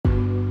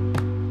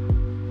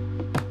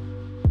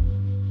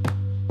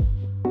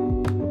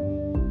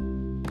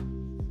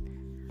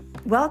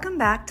Welcome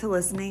back to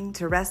listening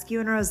to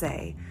Rescue and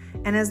Rosé.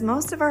 And as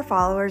most of our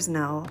followers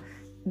know,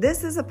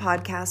 this is a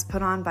podcast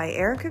put on by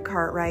Erica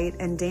Cartwright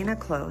and Dana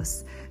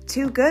Close,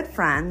 two good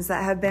friends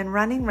that have been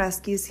running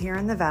rescues here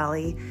in the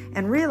Valley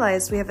and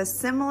realized we have a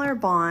similar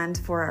bond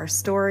for our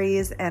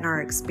stories and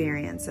our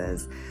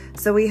experiences.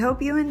 So we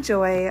hope you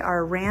enjoy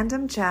our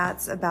random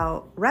chats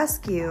about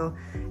rescue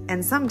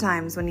and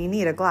sometimes when you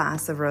need a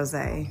glass of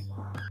rosé.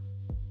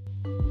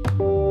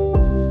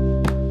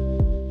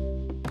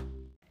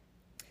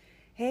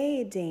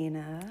 Hey,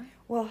 Dana.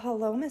 Well,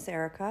 hello, Miss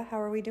Erica.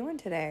 How are we doing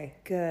today?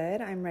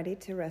 Good. I'm ready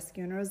to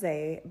rescue and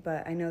rosé,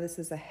 but I know this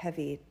is a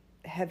heavy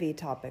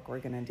topic we're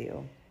going to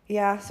do.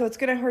 Yeah, so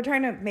we're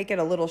trying to make it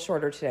a little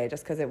shorter today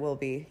just because it will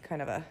be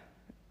kind of a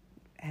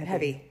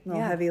heavy.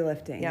 Heavy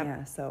lifting. Yep.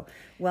 Yeah. So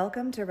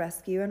welcome to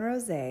Rescue and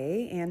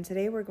Rosé, and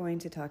today we're going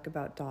to talk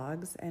about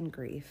dogs and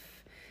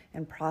grief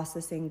and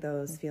processing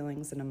those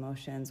feelings and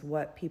emotions,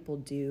 what people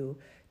do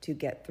to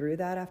get through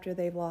that after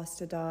they've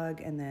lost a dog,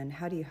 and then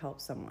how do you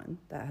help someone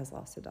that has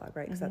lost a dog,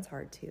 right? Because that's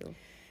hard too.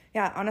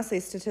 Yeah, honestly,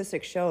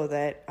 statistics show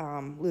that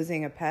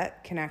losing a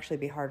pet can actually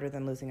be harder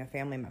than losing a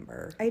family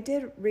member. I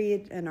did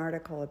read an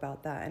article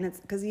about that, and it's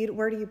because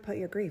where do you put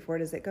your grief? Where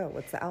does it go?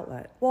 What's the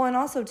outlet? Well, and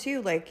also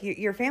too, like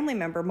your family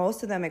member,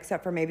 most of them,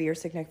 except for maybe your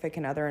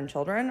significant other and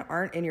children,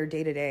 aren't in your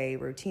day-to-day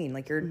routine.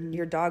 Like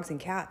your dogs and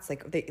cats,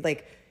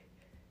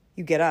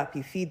 you get up,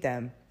 you feed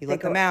them, you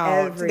let them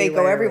out. They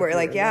go everywhere.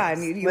 Like, yeah. Yes.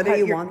 And whether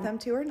you want them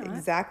to or not.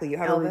 Exactly. You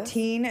have Elvis. a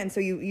routine. And so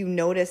you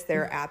notice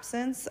their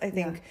absence, I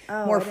think,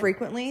 more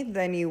frequently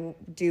than you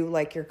do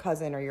like your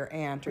cousin or your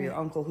aunt or your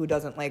uncle who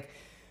doesn't like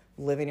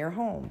live in your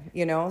home,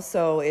 you know?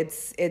 So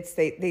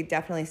they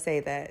definitely say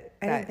that.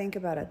 I didn't think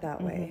about it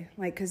that way.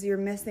 Like, because you're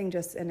missing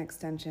just an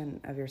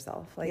extension of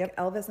yourself. Like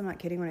Elvis, I'm not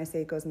kidding when I say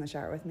he goes in the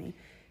shower with me.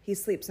 He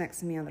sleeps next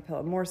to me on the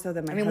pillow, more so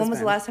than my husband. When was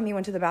the last time you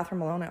went to the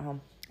bathroom alone at home?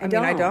 I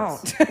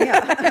don't.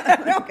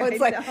 Yeah. No, it's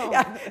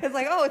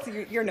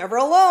like, you're never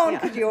alone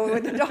because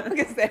when the dog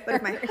is there. But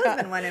if my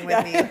husband went in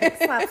with me,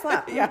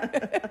 slap. Yeah.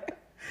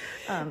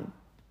 And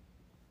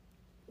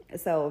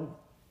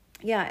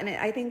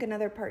I think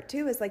another part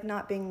too is like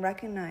not being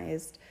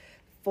recognized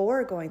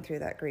for going through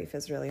that grief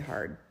is really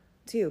hard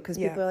too, because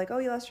people are like, oh,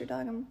 you lost your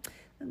dog.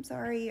 I'm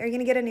sorry. Are you going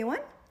to get a new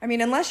one? I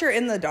mean, unless you're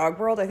in the dog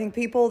world, I think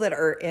people that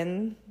are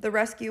in the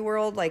rescue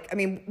world,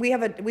 we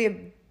have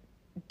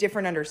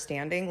different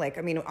understanding. Like,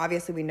 I mean,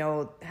 obviously we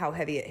know how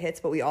heavy it hits,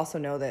 but we also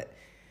know that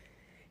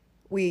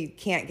we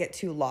can't get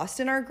too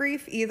lost in our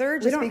grief either,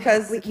 just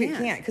because we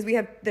can't because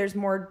there's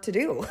more to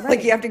do. Right.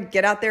 Like you have to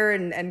get out there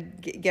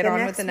and get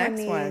on with the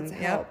next one.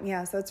 Yep.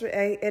 Yeah. So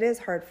it is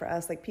hard for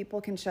us. Like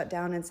people can shut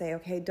down and say,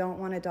 okay, don't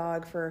want a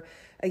dog for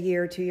a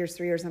year, 2 years,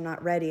 3 years. I'm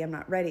not ready.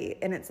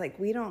 And it's like,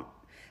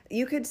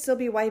 you could still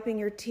be wiping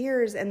your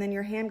tears and then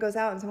your hand goes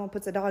out and someone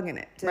puts a dog in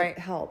it to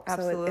help.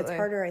 Absolutely. So it's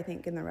harder, I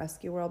think, in the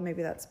rescue world.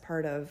 Maybe that's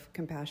part of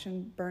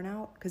compassion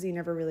burnout because you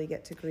never really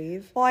get to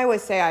grieve. Well, I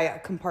always say I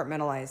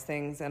compartpartmentalize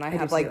things and I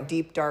have like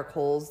deep, dark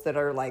holes that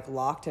are like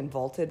locked and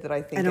vaulted that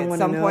I think at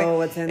some point.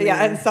 What's in there.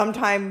 Yeah, and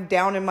sometime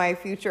down in my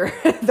future,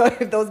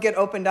 if those get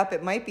opened up,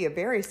 it might be a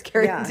very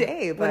scary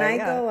day. But when I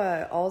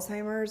go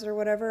Alzheimer's or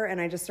whatever and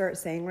I just start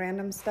saying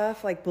random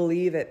stuff, like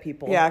believe it,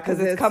 people. Yeah, because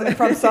it's coming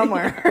from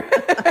somewhere.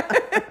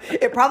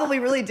 It probably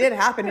really did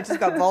happen. It just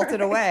got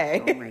vaulted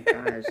away. Oh my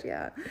gosh,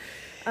 yeah.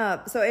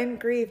 So in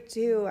grief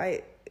too,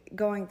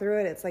 going through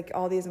it, it's like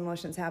all these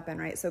emotions happen,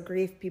 right? So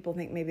grief, people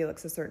think maybe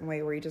looks a certain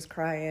way where you just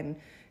cry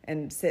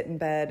and sit in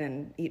bed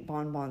and eat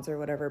bonbons or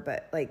whatever.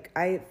 But like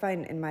I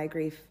find in my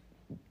grief,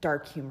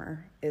 dark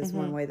humor is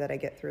one way that I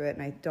get through it.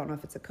 And I don't know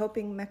if it's a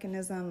coping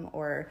mechanism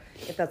or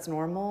if that's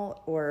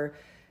normal or...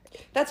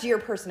 That's your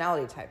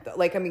personality type, though.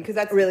 Like, I mean, because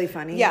that's really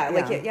funny. Yeah,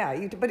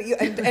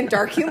 and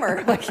dark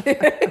humor. Like,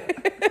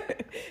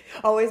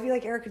 always be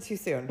like, Erica, too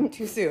soon.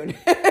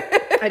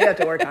 I do have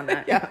to work on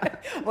that. Yeah,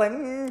 like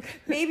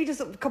maybe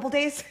just a couple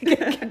days.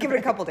 Give it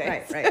a couple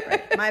days.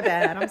 Right. My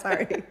bad. I'm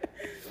sorry.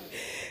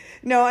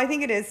 No, I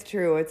think it is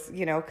true. It's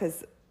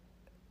because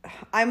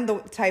I'm the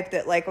type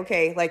that like,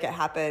 okay, like it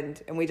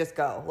happened, and we just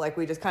go. Like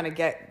we just kind of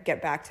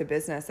get back to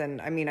business. And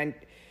I mean,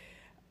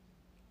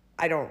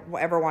 I don't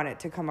ever want it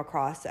to come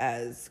across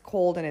as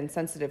cold and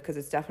insensitive because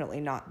it's definitely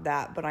not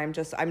that. But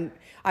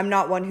I'm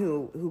not one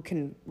who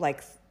can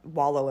like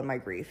wallow in my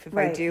grief. If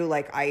I do,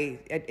 like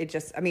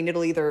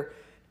it'll either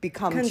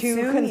become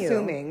too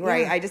consuming,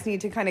 right? Yeah. I just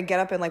need to kind of get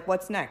up and like,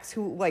 what's next?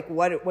 What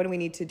do we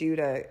need to do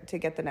to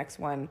get the next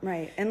one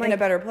right and in like, a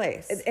better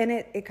place? And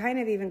it kind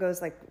of even goes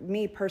like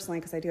me personally,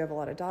 because I do have a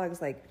lot of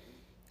dogs. Like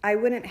I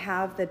wouldn't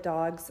have the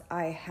dogs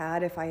I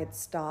had if I had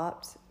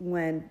stopped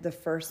when the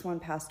first one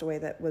passed away.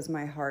 That was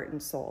my heart and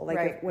soul.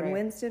 Like when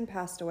Winston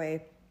passed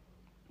away,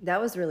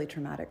 that was really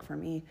traumatic for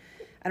me.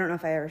 I don't know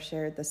if I ever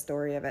shared the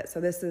story of it.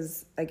 So this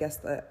is, I guess,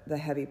 the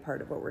heavy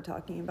part of what we're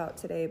talking about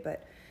today.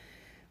 But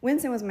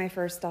Winston was my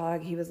first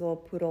dog. He was a little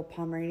poodle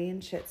Pomeranian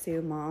Shih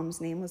Tzu.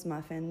 Mom's name was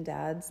Muffin.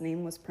 Dad's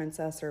name was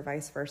Princess, or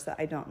vice versa.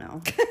 I don't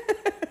know.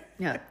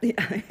 Yeah.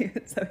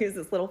 So he was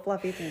this little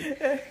fluffy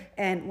thing.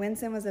 And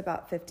Winston was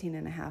about 15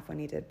 and a half when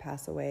he did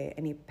pass away.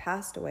 And he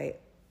passed away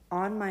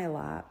on my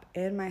lap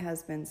in my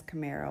husband's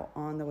Camaro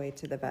on the way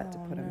to the vet to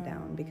put him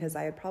down, because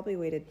I had probably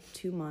waited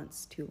 2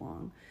 months too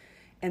long.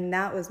 And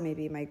that was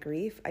maybe my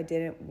grief. I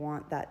didn't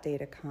want that day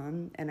to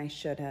come, and I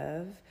should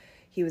have.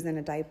 He was in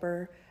a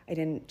diaper. I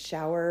didn't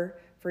shower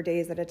for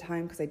days at a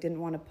time because I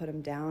didn't want to put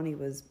him down. He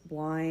was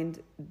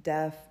blind,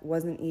 deaf,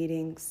 wasn't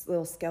eating,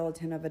 little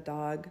skeleton of a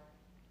dog,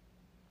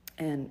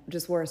 and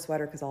just wore a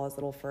sweater because all his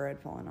little fur had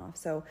fallen off.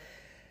 So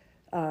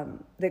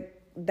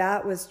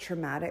that was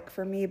traumatic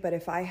for me. But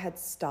if I had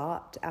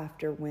stopped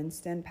after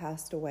Winston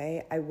passed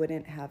away, I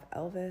wouldn't have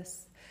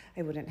Elvis.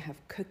 I wouldn't have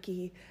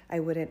Cookie. I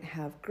wouldn't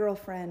have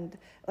Girlfriend.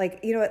 Like,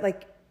 you know,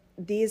 like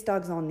these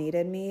dogs all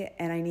needed me,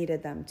 and I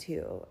needed them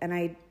too. And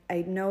I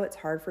know it's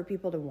hard for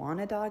people to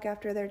want a dog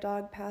after their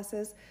dog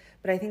passes,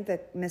 but I think the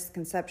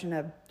misconception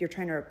of you're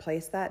trying to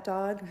replace that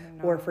dog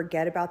or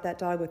forget about that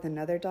dog with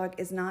another dog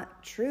is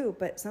not true.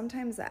 But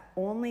sometimes that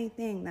only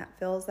thing that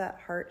fills that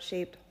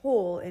heart-shaped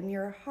hole in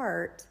your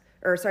heart,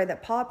 that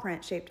paw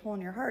print shaped hole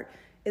in your heart,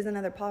 is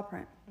another paw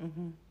print.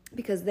 Mm-hmm.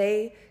 Because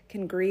they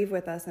can grieve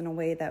with us in a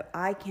way that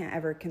I can't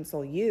ever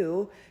console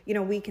you. You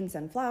know, we can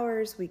send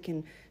flowers, we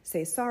can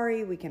say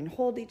sorry, we can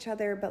hold each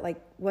other, but like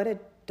what a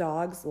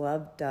dog's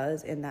love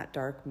does in that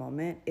dark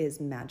moment is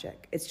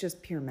magic. It's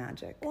just pure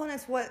magic. Well, and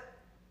it's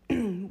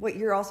what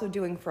you're also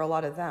doing for a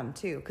lot of them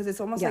too, because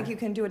it's almost like you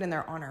can do it in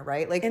their honor,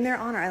 right? Like in their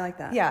honor, I like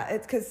that. Yeah,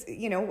 it's because,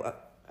 you know,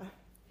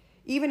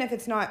 even if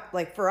it's not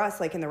like for us,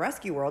 like in the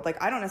rescue world,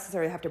 like I don't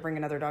necessarily have to bring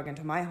another dog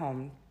into my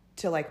home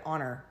to like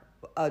honor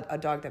a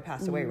dog that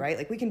passed away, right?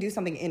 Like we can do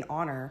something in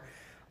honor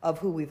of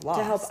who we've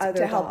lost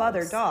to help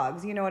other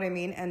dogs, you know what I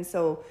mean? And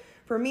so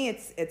for me,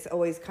 it's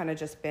always kind of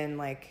just been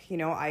like, you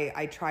know,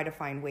 I try to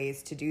find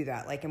ways to do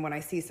that. Like, and when I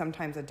see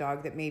sometimes a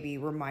dog that maybe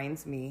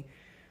reminds me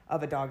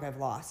of a dog I've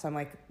lost, I'm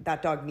like,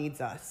 that dog needs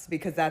us,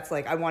 because that's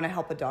like, I want to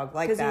help a dog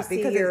like that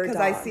because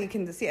I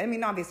can see, I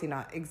mean, obviously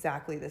not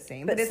exactly the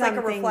same, but it's like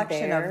a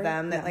reflection of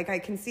them that like I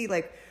can see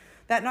like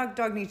that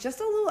dog needs just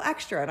a little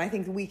extra, and I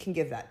think we can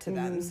give that to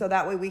them. So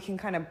that way we can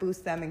kind of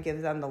boost them and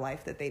give them the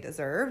life that they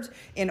deserved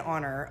in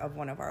honor of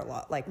one of our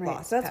lost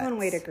So that's pets. one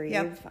way to grieve.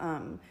 Yep.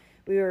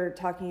 We were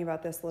talking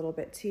about this a little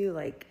bit too.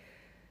 Like,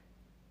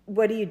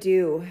 what do you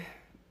do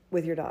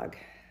with your dog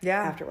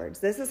afterwards?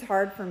 This is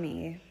hard for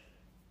me.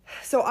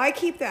 So I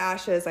keep the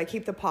ashes. I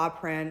keep the paw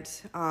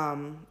print.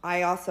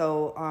 I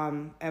also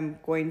am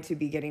going to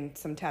be getting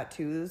some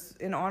tattoos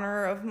in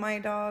honor of my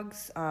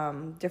dogs.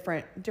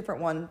 Different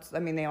ones. I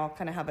mean, they all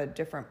kind of have a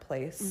different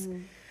place.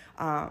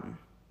 Mm-hmm.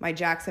 My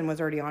Jackson was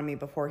already on me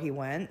before he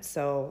went.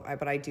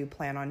 But I do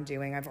plan on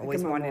doing. I've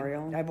always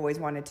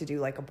wanted to do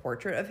like a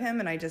portrait of him,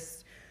 and I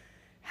just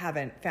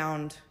haven't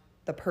found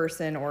the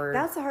person. Or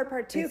that's the hard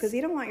part too, because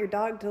you don't want your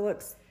dog to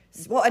look.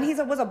 Well,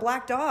 and was a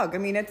black dog. I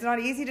mean, it's not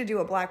easy to do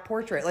a black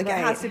portrait. Like, It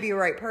has to be a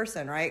right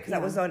person, right? Because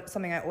that was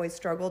something I always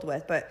struggled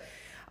with. But,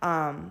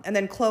 and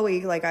then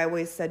Chloe, like I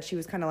always said, she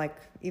was kind of like,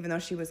 even though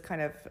she was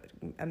kind of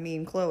a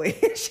mean Chloe,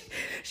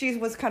 she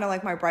was kind of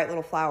like my bright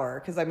little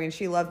flower. Because, I mean,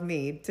 she loved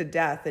me to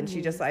death. And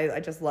she just, I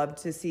just loved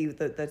to see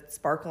the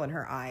sparkle in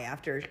her eye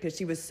after, because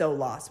she was so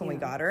lost when we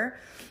got her.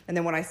 And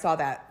then when I saw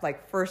that,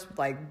 like, first,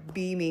 like,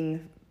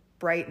 beaming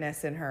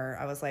brightness in her,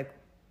 I was like,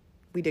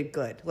 we did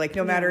good. Like,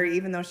 no matter,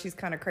 even though she's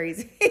kind of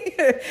crazy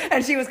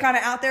and she was kind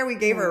of out there, we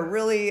gave her a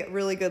really,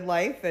 really good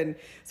life. And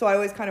so I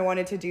always kind of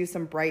wanted to do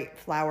some bright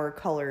flower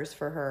colors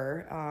for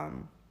her.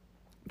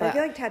 But I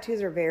feel like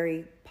tattoos are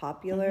very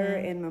popular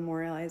in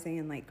memorializing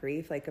and like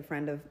grief. Like a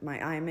friend of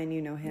my, Iman,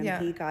 you know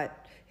him, he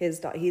got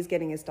his dog, he's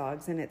getting his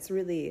dogs, and it's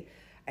really,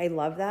 I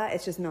love that.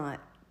 It's just not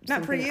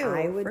for you.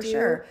 I would for do.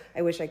 Sure.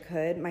 I wish I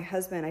could. My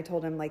husband, I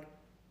told him like,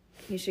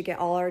 you should get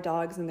all our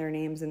dogs and their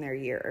names and their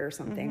year or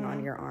something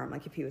on your arm.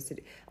 Like if he was to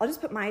do, I'll just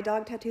put my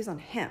dog tattoos on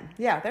him.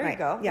 Yeah, there you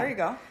go. Yeah. There you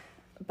go.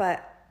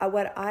 But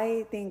what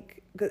I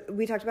think,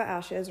 we talked about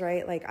ashes,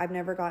 right? Like I've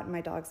never gotten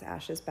my dog's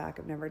ashes back.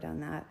 I've never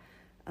done that.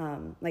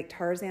 Like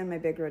Tarzan, my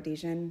big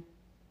Rhodesian,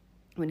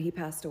 when he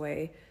passed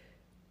away,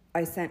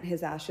 I sent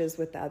his ashes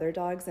with the other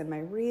dogs. And my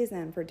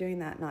reason for doing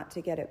that, not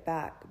to get it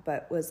back,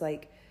 but was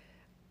like,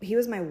 he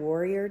was my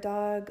warrior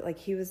dog. Like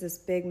he was this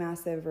big,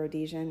 massive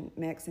Rhodesian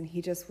mix. And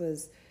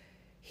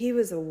he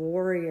was a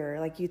warrior.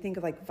 Like you think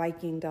of like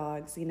Viking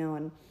dogs, you know,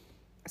 and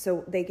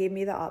so they gave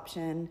me the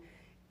option.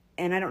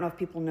 And I don't know if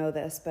people know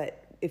this,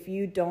 but if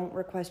you don't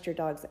request your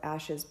dog's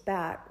ashes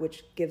back,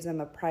 which gives them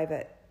a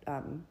private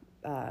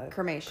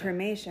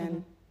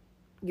cremation,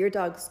 your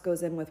dog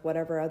goes in with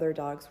whatever other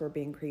dogs were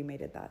being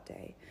cremated that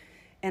day.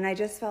 And I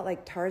just felt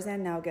like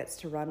Tarzan now gets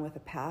to run with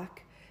a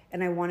pack,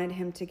 and I wanted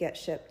him to get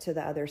shipped to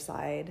the other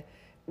side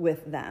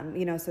with them,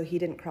 you know, so he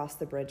didn't cross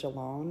the bridge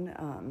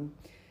alone.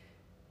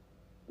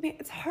 Man,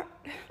 it's hard.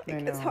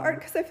 Like, it's hard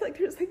because I feel like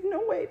there's like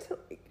no way to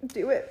like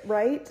do it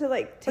right, to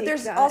like take. But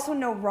there's that. also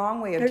no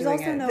wrong way of doing it.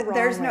 There's also no wrong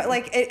There's way. No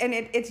like, and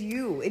it's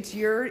you. It's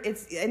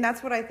and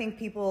that's what I think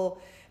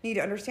people need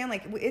to understand,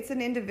 like, it's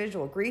an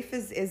individual. Grief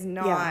is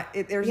not,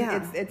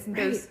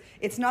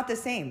 it's not the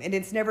same. And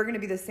it's never going to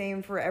be the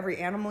same for every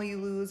animal you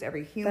lose,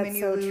 every human That's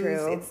you so lose.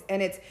 true.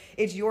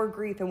 It's your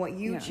grief, and what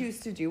you choose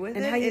to do with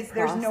and it how you is,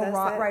 there's no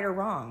process it. right or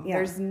wrong. Yeah.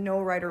 There's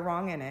no right or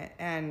wrong in it.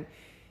 And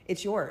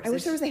it's yours. I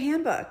wish there was a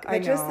handbook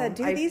that just said,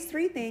 do these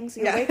 3 things.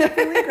 You'll Yeah. wake up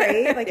feeling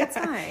great. Like, it's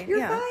fine. You're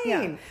yeah. fine.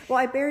 Yeah. Well,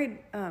 I buried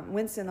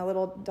Winston, the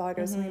little dog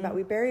I was telling you about.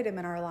 We buried him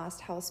in our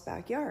last house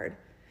backyard.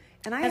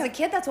 And As a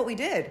kid, that's what we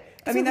did.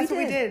 That's what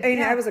we did. I mean,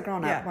 Yeah. I was a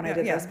grown up Yeah, when yeah, I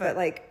did yeah, this. But,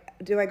 like,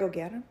 do I go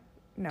get him?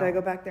 No. Do I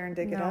go back there and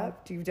dig it No,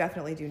 up? you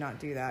definitely do not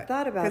do that.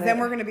 Thought about it. Because then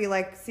we're going to be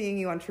like seeing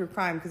you on True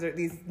Crime, because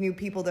these new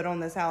people that own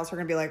this house are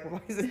going to be like, why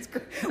is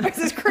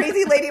this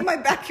crazy lady in my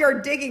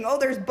backyard digging? Oh,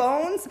 there's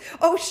bones.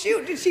 Oh,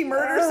 shoot. Did she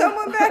murder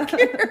someone back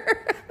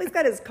here? He's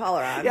got his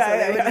collar on. Yeah, so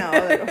they would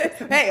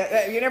know.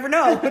 Hey, you never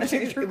know.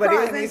 True What he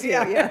was Crime. into.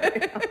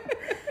 Yeah.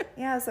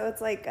 Yeah, so it's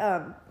like,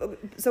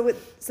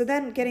 so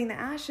then getting the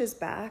ashes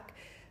back,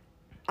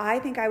 I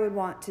think I would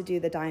want to do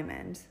the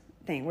diamond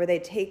thing where they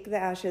take the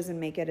ashes and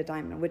make it a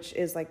diamond, which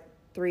is like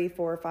 $3,000,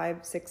 $4,000,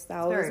 $5,000,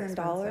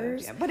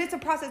 $6,000. Yeah, but it's a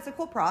process. It's a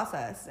cool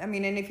process. I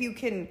mean, and if you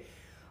can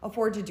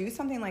afford to do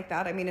something like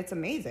that, I mean, it's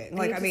amazing.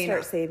 I need to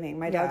start saving.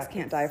 My dogs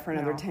can't die for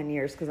another 10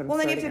 years because I'm. Well,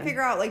 then you have to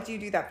figure out, like, do you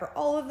do that for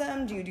all of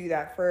them? Do you do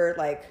that for,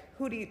 like,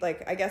 who do you,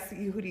 like, I guess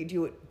who do you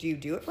do it? Do you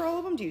do it for all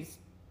of them? Do you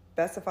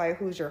specify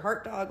who's your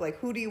heart dog? Like,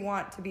 who do you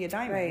want to be a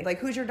diamond? Right. Like,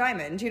 who's your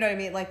diamond? Do you know what I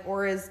mean? Like,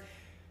 or is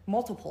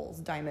multiples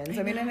diamonds?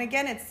 I mean, and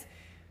again,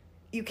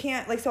 you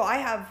can't, like, so I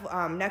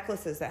have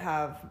necklaces that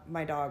have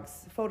my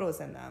dog's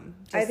photos in them.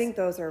 I think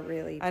those are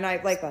really and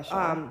I like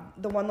special.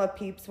 The One Love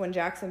peeps, when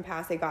Jackson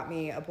passed, they got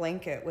me a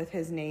blanket with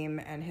his name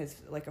and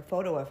his, like, a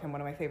photo of him,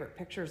 one of my favorite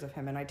pictures of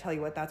him. And I tell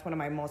you what, that's one of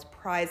my most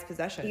prized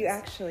possessions. You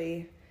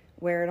actually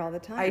wear it all the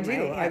time. I do.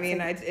 Right? Yeah, I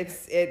mean,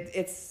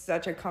 it's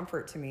such a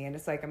comfort to me. And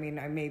it's like, I mean,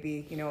 I may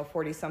be, a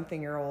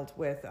 40-something-year-old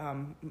with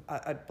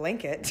a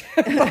blanket.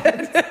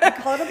 I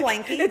call it a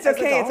blanket. It's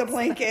okay. It's a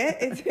blanket.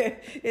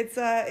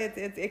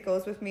 It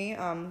goes with me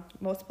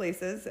most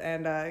places,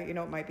 and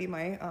it might be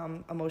my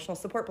emotional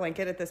support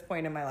blanket at this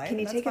point in my life. Can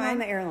you take it on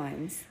the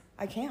airlines?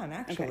 I can,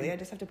 actually. Okay. I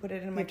just have to put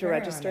it in my have to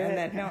register carry-on,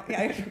 it? and then, no,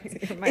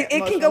 yeah, My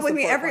it can go with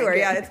me emotional everywhere.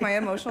 support Yeah, it's my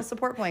emotional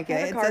support blanket.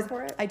 You have a card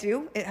for it? I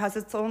do. It has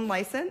its own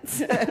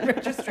license and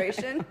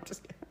registration.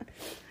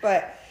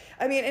 But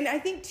I mean, and I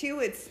think too,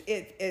 it's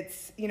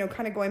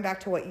kind of going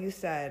back to what you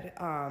said.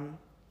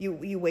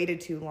 You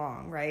waited too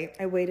long, right?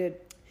 I waited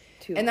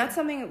too long. And that's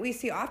something that we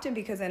see often,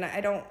 because, and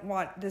I don't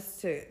want this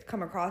to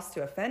come across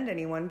to offend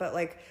anyone, but,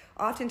 like,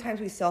 oftentimes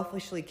we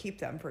selfishly keep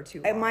them for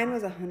too long. Mine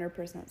was 100%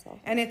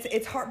 selfish. And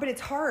it's hard, but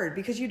it's hard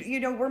because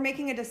we're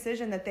making a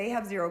decision that they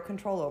have zero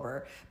control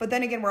over. But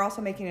then again, we're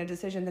also making a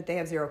decision that they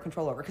have zero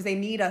control over, because they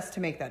need us to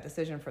make that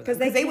decision for them.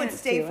 Because they would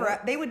stay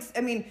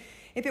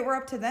if it were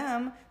up to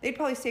them, they'd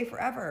probably stay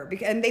forever,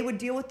 and they would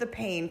deal with the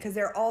pain, because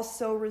they're all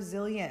so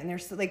resilient, and they're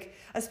so, like,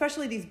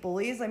 especially these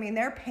bullies. I mean,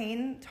 their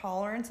pain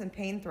tolerance and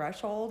pain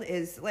threshold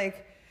is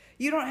like,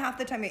 you don't have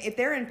to tell me if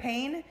they're in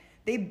pain.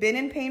 They've been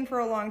in pain for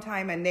a long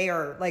time, and they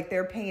are, like,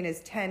 their pain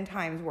is 10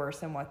 times worse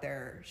than what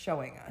they're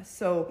showing us.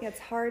 So yeah, it's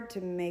hard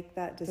to make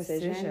that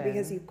decision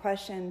because you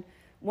question,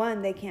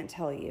 one, they can't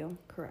tell you.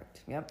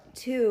 Correct. Yep.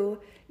 2,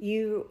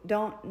 you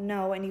don't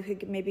know, and you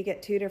could maybe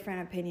get 2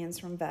 different opinions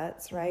from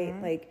vets, right?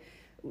 Mm-hmm. Like,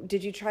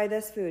 did you try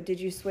this food? Did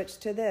you switch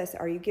to this?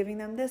 Are you giving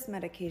them this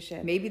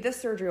medication? Maybe this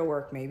surgery will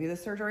work. Maybe the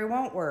surgery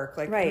won't work.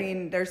 Like, right. I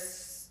mean,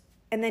 there's...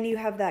 And then you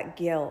have that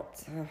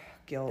guilt.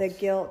 Guilt. The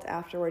guilt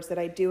afterwards. Did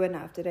I do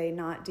enough? Did I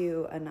not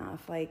do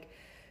enough? Like...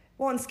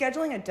 Well, and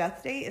scheduling a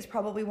death date is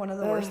probably one of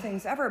the worst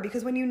things ever,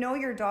 because when you know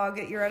your dog,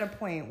 you're at a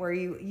point where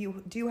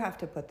you do have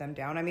to put them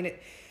down. I mean,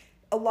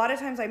 a lot of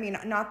times, I mean,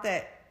 not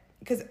that...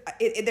 Because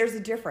there's a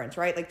difference,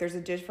 right? Like, there's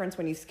a difference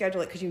when you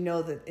schedule it, because you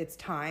know that it's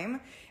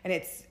time, and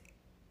it's...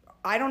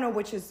 I don't know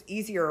which is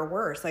easier or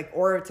worse, like,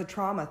 or it's a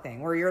trauma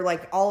thing where you're,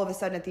 like, all of a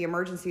sudden at the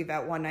emergency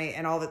vet one night,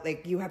 and all that,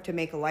 like, you have to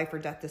make a life or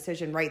death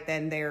decision right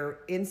then, there,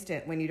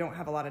 instant, when you don't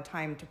have a lot of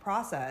time to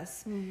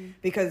process,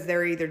 because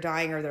they're either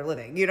dying or they're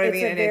living. You know what I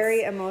mean? It's a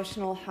very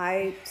emotional,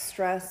 high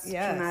stress,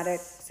 traumatic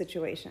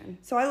situation.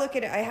 So I look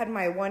at it. I had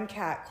my one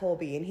cat,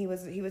 Colby, and he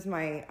was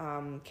my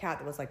cat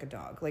that was like a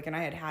dog. Like, and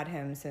I had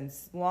him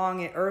since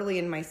early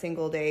in my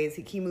single days.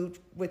 He moved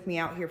with me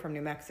out here from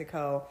New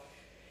Mexico.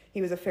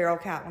 He was a feral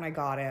cat when I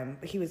got him.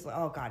 He was,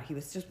 oh God, he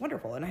was just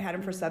wonderful. And I had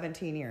him for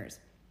 17 years.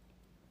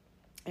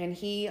 And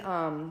he,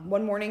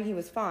 one morning he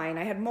was fine.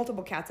 I had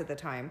multiple cats at the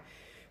time,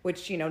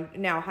 which,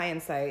 now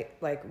hindsight,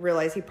 like,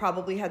 realize he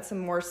probably had some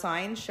more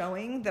signs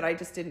showing that I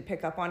just didn't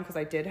pick up on, because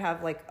I did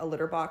have, like, a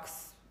litter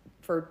box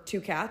for 2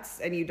 cats,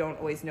 and you don't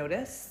always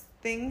notice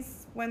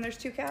things when there's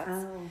 2 cats.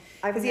 Oh,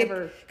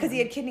 because he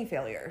had kidney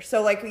failure.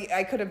 So, like,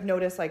 I could have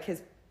noticed, like,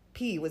 his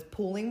pee was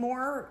pooling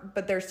more,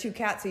 but there's 2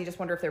 cats, so you just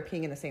wonder if they're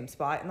peeing in the same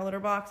spot in the litter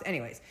box.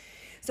 Anyways,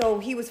 so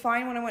he was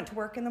fine when I went to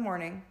work in the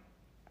morning.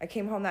 I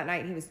came home that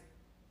night and he was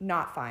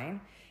not fine,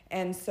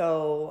 and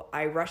so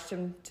I rushed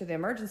him to the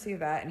emergency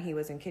vet, and he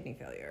was in kidney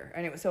failure.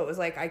 And it was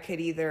like I could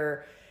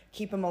either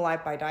keep him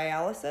alive by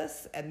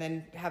dialysis and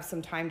then have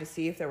some time to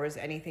see if there was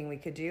anything we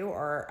could do,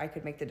 or I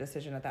could make the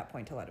decision at that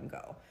point to let him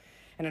go.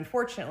 And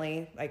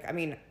unfortunately, like, I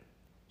mean,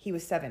 he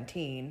was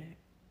 17.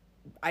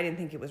 I didn't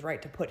think it was right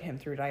to put him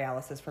through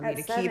dialysis for me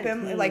to keep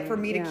him, like for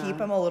me to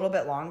keep him a little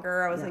bit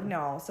longer. I was like,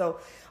 no. So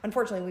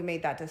unfortunately we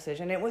made that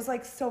decision. It was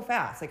like so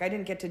fast. Like I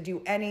didn't get to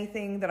do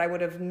anything that I would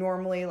have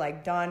normally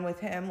like done with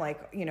him.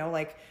 Like, you know,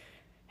 like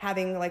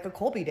having like a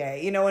Colby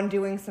day, you know, and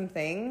doing some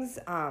things.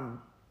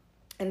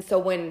 And so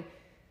when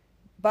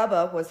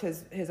Bubba was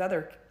his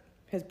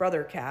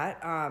brother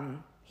cat,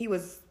 he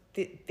was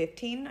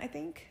 15, I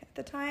think at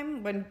the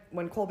time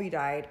when Colby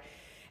died.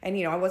 And,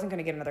 you know, I wasn't going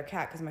to get another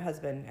cat because my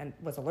husband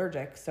was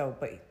allergic. So,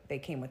 but they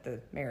came with the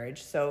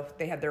marriage. So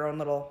they had their own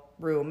little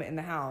room in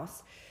the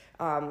house.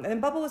 And then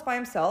Bubba was by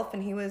himself,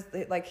 and he was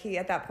like, he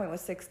at that point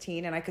was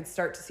 16, and I could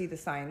start to see the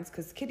signs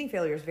because kidney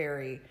failure is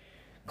very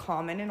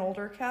common in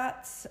older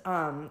cats.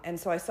 And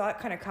so I saw it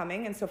kind of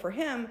coming. And so for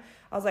him,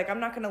 I was like, I'm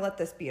not going to let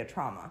this be a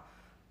trauma.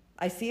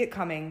 I see it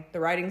coming. The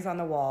writing's on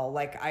the wall.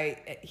 Like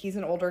he's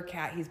an older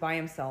cat. He's by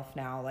himself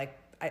now. Like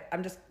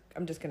I'm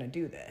just going to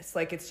do this.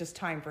 Like, it's just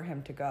time for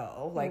him to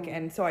go. Like,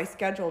 and so I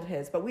scheduled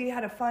his, but we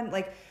had a fun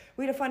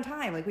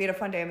time. Like, we had a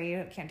fun day. I mean,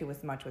 you can't do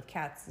as much with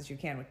cats as you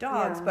can with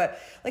dogs, but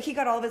like he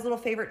got all of his little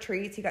favorite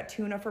treats. He got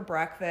tuna for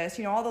breakfast,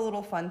 you know, all the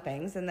little fun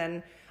things. And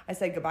then I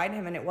said goodbye to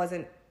him, and it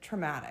wasn't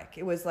traumatic.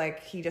 It was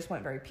like, he just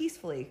went very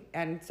peacefully.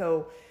 And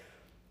so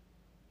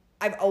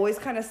I've always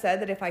kind of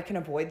said that if I can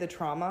avoid the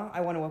trauma,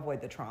 I want to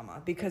avoid the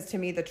trauma, because to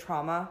me, the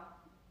trauma,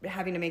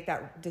 having to make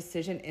that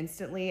decision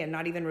instantly and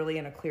not even really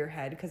in a clear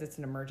head because it's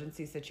an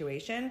emergency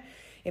situation.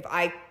 If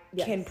I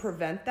can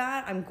prevent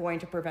that, I'm going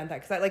to prevent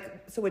that. Because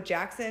so with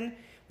Jackson,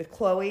 with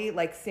Chloe,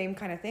 like same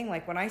kind of thing.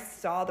 Like when I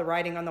saw the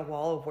writing on the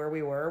wall of where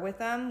we were with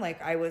them,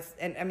 like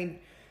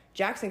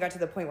Jackson got to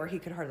the point where he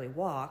could hardly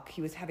walk.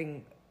 He was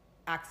having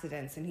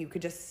accidents, and he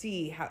could just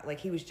see how, like,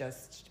 he was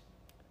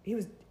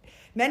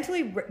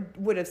mentally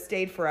would have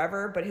stayed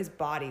forever, but his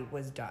body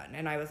was done.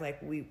 And I was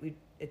like,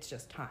 it's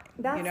just time.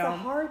 That's you know? the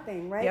hard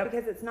thing, right?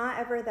 Because it's not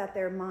ever that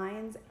their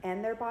minds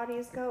and their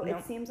bodies go. Nope.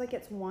 It seems like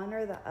it's one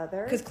or the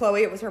other. Because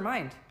Chloe, it was her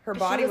mind. Her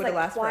body would have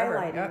lasted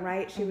forever.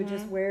 Right? She would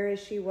just, where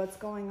is she? What's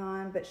going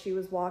on? But she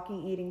was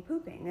walking, eating,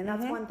 pooping. And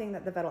that's one thing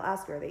that the vet will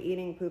ask her. Are they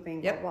eating,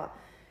 pooping, blah, blah.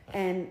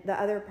 And the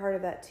other part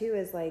of that, too,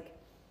 is like,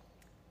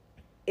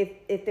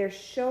 if they're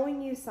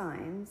showing you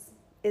signs,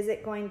 is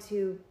it going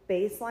to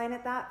baseline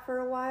at that for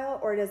a while,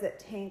 or does it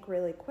tank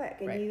really quick?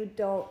 And you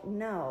don't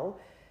know.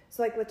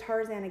 So like with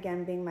Tarzan,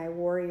 again, being my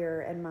warrior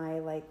and my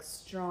like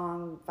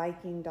strong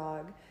Viking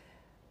dog,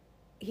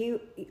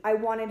 I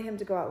wanted him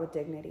to go out with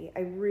dignity.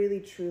 I really,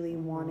 truly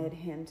wanted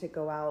him to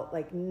go out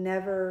like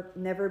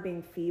never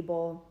being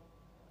feeble.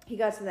 He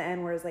got to the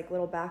end where his like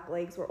little back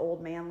legs were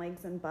old man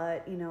legs and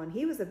butt, you know, and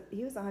he was a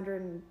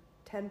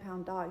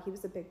 110-pound dog. He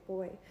was a big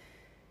boy.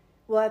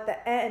 Well, at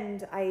the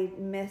end, I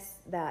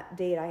missed that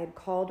date. I had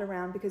called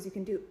around because you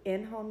can do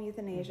in-home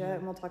euthanasia,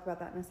 and we'll talk about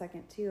that in a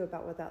second, too,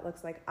 about what that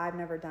looks like. I've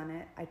never done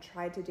it. I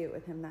tried to do it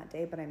with him that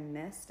day, but I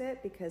missed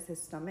it because his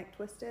stomach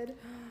twisted,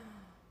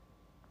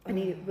 and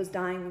he was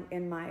dying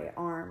in my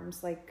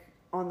arms, like,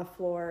 on the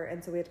floor,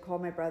 and so we had to call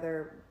my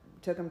brother,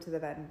 took him to the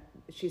vet, and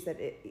she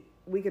said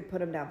we could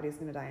put him down, but he's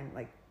going to die in,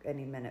 like,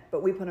 any minute.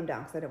 But we put him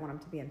down because I didn't want him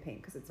to be in pain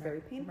because it's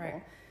very painful.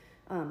 Right.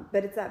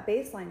 But it's that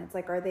baseline. It's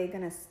like, are they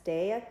going to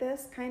stay at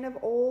this kind of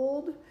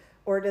old,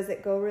 or does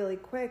it go really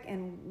quick?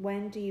 And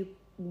when do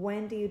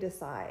you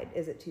decide?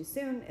 Is it too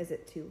soon? Is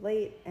it too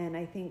late? And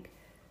I think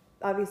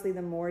obviously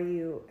the more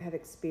you have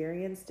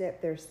experienced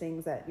it, there's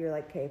things that you're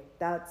like, okay,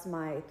 that's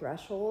my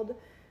threshold.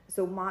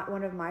 So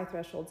one of my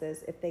thresholds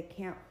is if they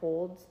can't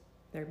hold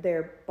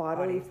their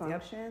bodily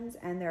functions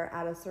and they're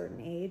at a certain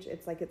age,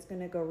 it's like it's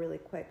going to go really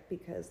quick.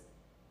 Because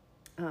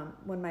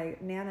when my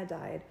Nana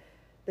died,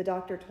 the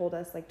doctor told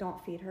us, like, don't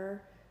feed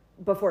her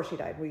before she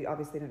died. We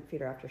obviously didn't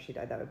feed her after she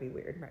died. That would be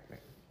weird. Right.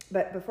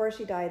 But before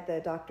she died, the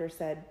doctor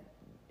said,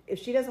 if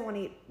she doesn't want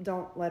to eat,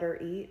 don't let her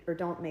eat, or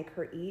don't make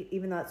her eat,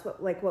 even though that's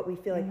what we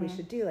feel like we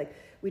should do. Like,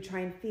 we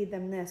try and feed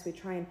them this. We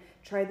try and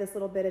try this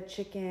little bit of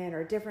chicken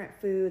or different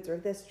foods or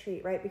this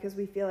treat, right? Because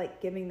we feel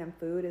like giving them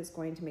food is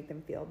going to make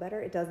them feel better.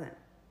 It doesn't,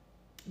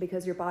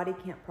 because your body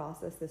can't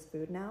process this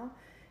food now.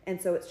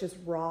 And so it's just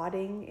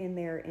rotting in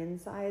their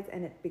insides,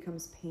 and it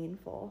becomes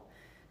painful.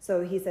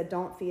 So he said,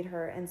 don't feed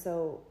her. And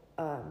so,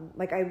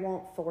 I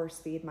won't force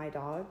feed my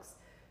dogs.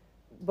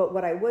 But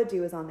what I would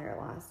do is on their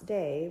last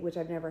day, which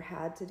I've never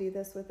had to do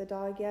this with a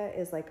dog yet,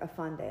 is like a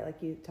fun day,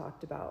 like you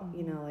talked about,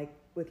 you know, like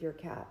with your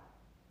cat.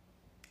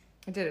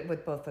 I did it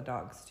with both the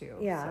dogs too.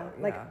 Yeah. So,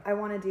 like I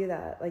want to do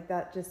that. Like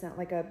that just sounds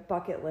like a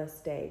bucket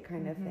list day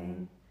kind of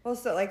thing. Well,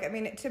 so like, I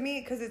mean, to me,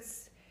 because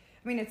it's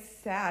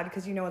sad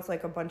because, you know, it's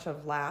like a bunch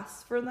of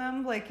laughs for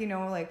them. Like, you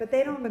know, like, but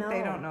they don't know.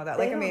 They don't know that.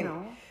 They like,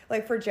 don't know.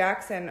 Like for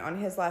Jackson on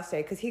his last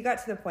day, because he got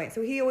to the point,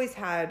 so he always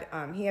had,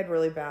 he had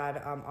really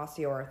bad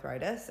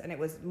osteoarthritis, and it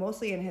was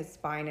mostly in his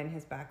spine and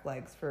his back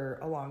legs for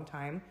a long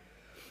time.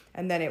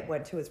 And then it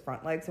went to his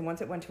front legs. And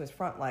once it went to his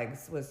front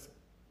legs was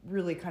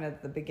really kind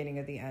of the beginning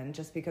of the end,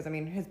 just because, I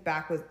mean, his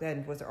back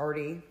was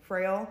already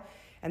frail.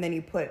 And then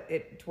you put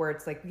it to where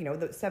it's like, you know,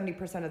 the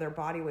 70% of their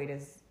body weight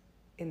is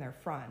in their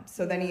front.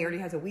 So then he already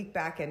has a weak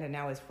back end and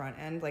now his front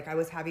end. Like I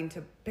was having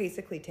to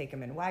basically take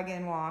him in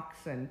wagon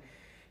walks, and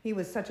he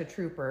was such a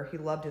trooper. He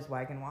loved his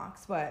wagon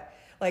walks, but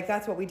like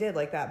that's what we did.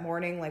 Like that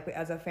morning, like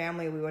as a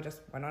family, we would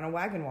just went on a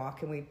wagon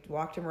walk and we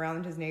walked him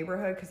around his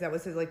neighborhood because that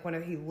was his, like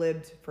he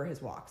lived for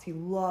his walks. He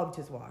loved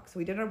his walks. So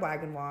we did a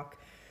wagon walk.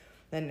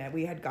 Then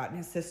we had gotten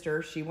his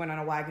sister. She went on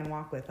a wagon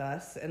walk with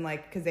us, and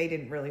like because I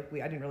didn't really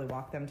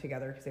walk them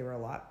together because they were a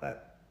lot.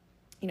 But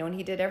you know, and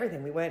he did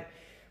everything.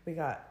 We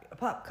got a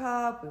pup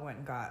cup.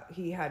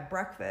 He had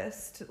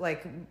breakfast,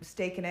 like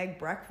steak and egg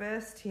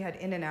breakfast. He had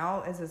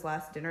In-N-Out as his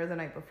last dinner the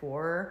night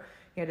before.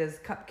 He had his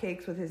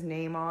cupcakes with his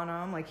name on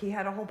them. Like he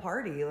had a whole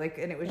party, like,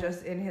 and it was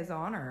just in his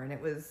honor. And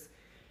it was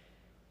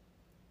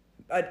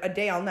a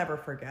day I'll never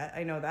forget.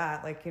 I know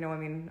that, like, you know, I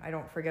mean, I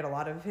don't forget a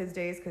lot of his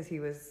days because he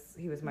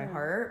was my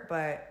heart,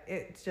 but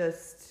it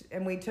just,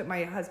 and we took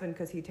my husband,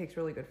 because he takes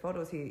really good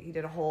photos. He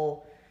did a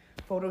whole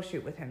photo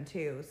shoot with him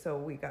too, so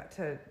we got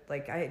to,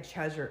 like, I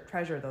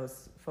treasure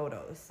those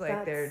photos.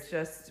 Like they're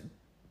just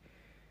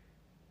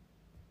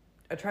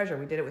a treasure.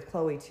 We did it with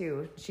Chloe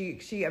too.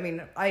 She I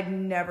mean, I'd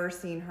never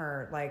seen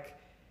her, like,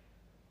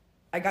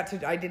 I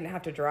didn't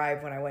have to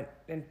drive when I went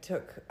and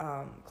took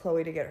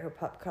Chloe to get her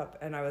pup cup,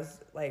 and I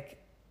was like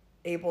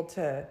able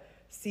to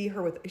see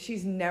her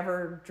she's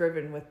never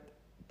driven with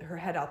her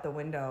head out the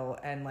window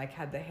and like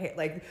had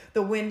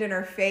the wind in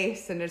her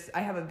face, and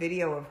I have a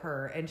video of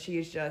her, and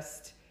she's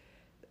just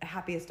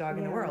happiest dog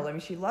in the world. I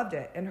mean, she loved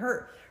it. And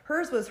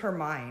hers was her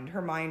mind.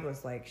 Her mind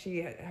was like,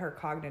 her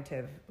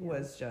cognitive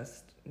was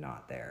just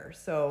not there.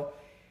 So,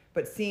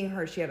 but seeing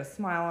her, she had a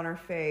smile on her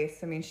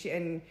face. I mean,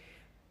 and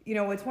you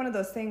know, it's one of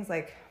those things,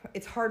 like,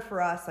 it's hard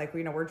for us, like,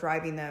 you know, we're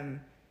driving them,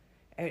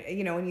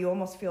 you know, and you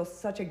almost feel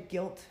such a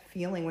guilt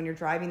feeling when you're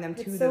driving them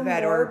to the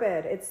vet.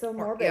 It's so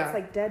morbid. It's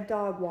like dead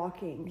dog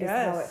walking is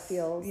how it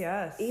feels.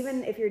 Yes.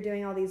 Even if you're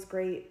doing all these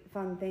great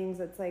fun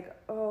things, it's like,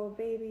 oh,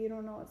 baby, you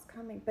don't know what's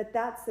coming. But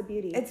that's the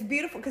beauty. It's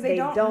beautiful because they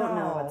don't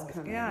know what's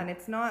coming. Yeah, and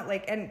it's not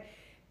like, and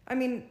I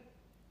mean,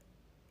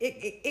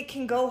 it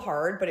can go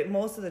hard, but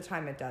most of the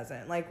time it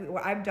doesn't. Like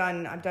I've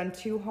done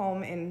 2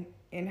 home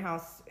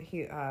in-house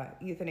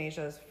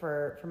euthanasias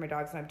for my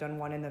dogs, and I've done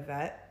 1 in the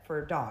vet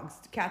for dogs.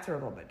 Cats are a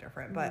little bit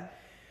different, but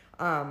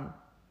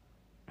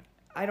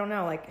I don't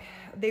know, like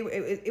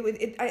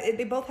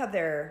they both have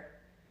their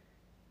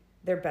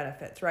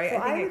benefits, right? So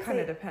I think it kind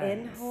of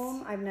depends.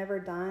 In-home I've never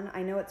done.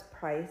 I know it's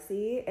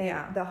pricey,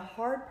 and the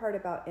hard part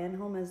about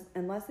in-home is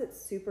unless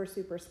it's super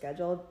super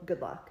scheduled,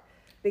 good luck.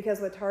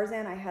 Because with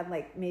Tarzan, I had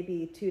like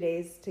maybe 2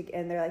 days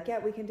and they're like, yeah,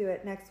 we can do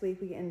it next week.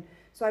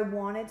 So I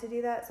wanted to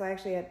do that. So I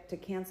actually had to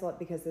cancel it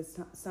because his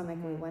stomach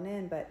went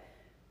in, but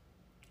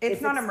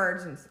it's not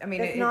emergency. I mean,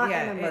 it's not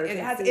an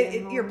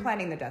emergency. You're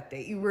planning the death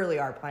date. You really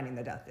are planning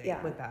the death date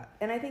with that.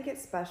 And I think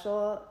it's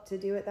special to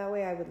do it that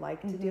way. I would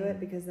like to do it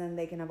because then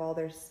they can have all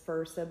their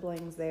fur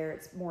siblings there.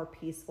 It's more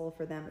peaceful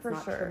for them. It's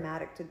not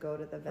traumatic to go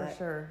to the vet. For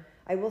sure.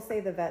 I will say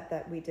the vet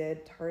that we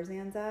did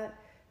Tarzan's at,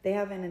 they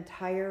have an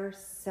entire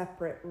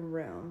separate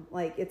room.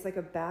 Like, it's like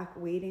a back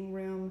waiting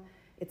room.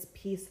 It's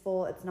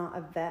peaceful. It's not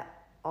a vet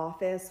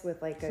office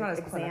with like an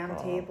exam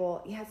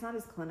table. Yeah, it's not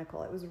as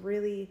clinical. It was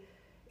really,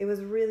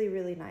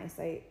 really nice.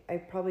 I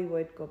probably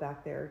would go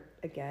back there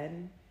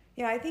again.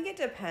 Yeah, I think it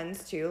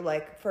depends too.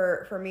 Like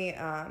for me,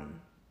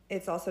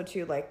 it's also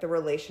too like the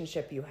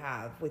relationship you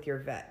have with your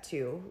vet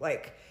too.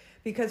 Like,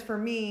 because for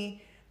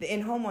me, the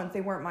in-home ones,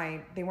 they weren't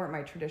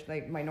my traditional,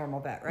 like my normal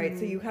vet, right?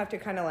 So you have to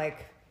kind of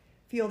like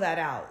feel that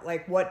out.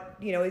 Like, what,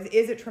 you know,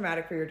 is it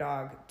traumatic for your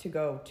dog to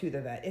go to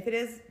the vet? If it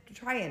is,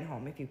 try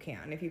in-home if you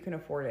can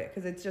afford it.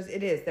 Because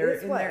it is.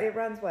 It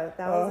runs what,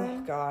 1,000?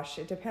 Oh gosh,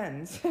 it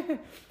depends.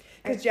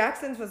 Because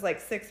Jackson's was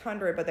like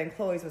 600, but then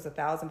Chloe's was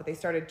 1,000. But they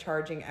started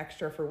charging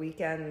extra for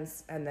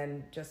weekends, and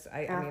then just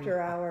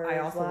after hours. I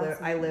also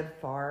live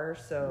far,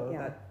 so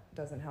that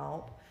doesn't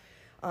help.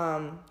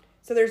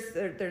 So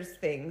there's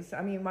things.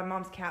 I mean, my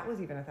mom's cat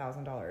was even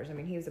 $1,000. I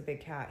mean, he was a big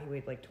cat. He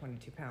weighed like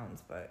 22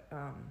 pounds. But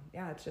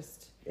it's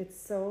just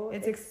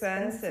it's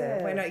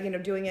expensive. I know, you know,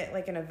 doing it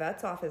like in a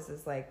vet's office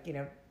is like, you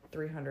know,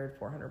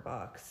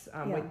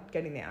 $300-$400 with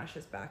getting the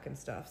ashes back and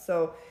stuff.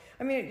 So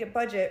I mean,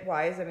 budget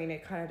wise, I mean,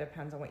 it kind of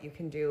depends on what you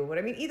can do. But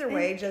I mean, either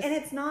way, and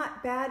it's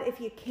not bad if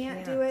you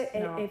can't do it.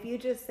 No. If you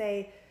just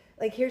say,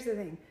 like, here's the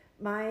thing.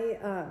 My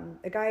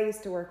a guy I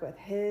used to work with,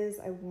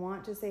 I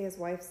want to say his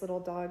wife's little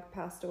dog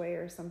passed away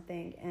or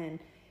something, and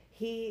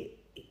he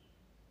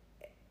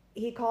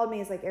called me.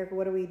 He's like, Erica,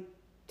 what do we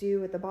do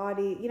with the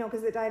body? You know,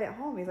 because it died at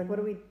home. He's like, what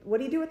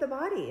do you do with the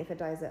body if it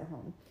dies at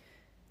home?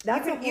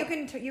 You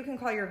can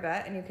call your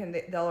vet,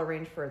 and they'll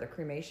arrange for the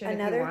cremation.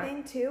 Another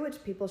thing too,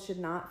 which people should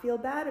not feel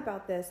bad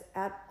about this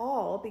at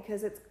all,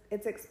 because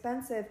it's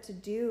expensive to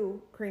do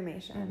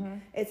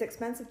cremation. It's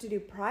expensive to do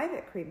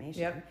private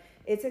cremation. Yep.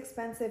 It's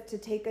expensive to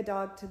take a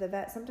dog to the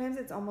vet. Sometimes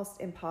it's almost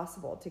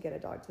impossible to get a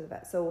dog to the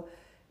vet. So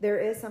There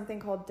is something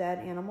called dead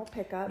animal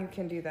pickup. You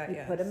can do that,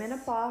 You put them in a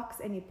box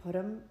and you put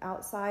them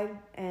outside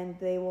and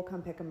they will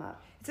come pick them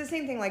up. It's the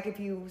same thing like if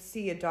you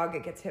see a dog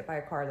that gets hit by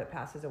a car that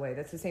passes away.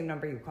 That's the same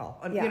number you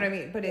call. Yeah. You know what I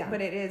mean?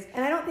 But it is.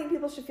 And I don't think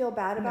people should feel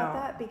bad about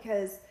that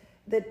because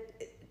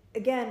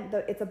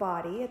it's a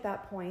body at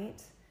that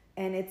point.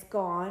 And it's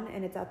gone,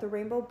 and it's at the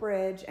Rainbow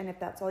Bridge, and if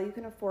that's all you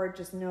can afford,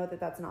 just know that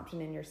that's an option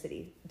in your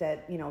city,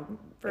 dead,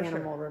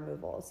 animal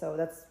removal. So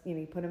that's,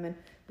 you put them in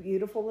a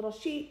beautiful little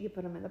sheet, you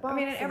put them in the box. I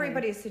mean, and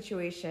everybody's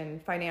situation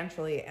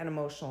financially and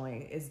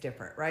emotionally is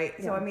different, right?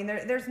 Yeah. So, I mean,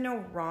 there's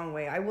no wrong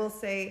way. I will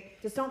say...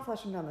 Just don't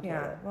flush them down the toilet.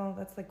 Yeah, well,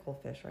 that's like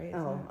goldfish, right?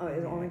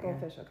 Is it only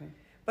goldfish? Okay.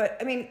 But,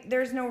 I mean,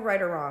 there's no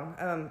right or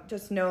wrong.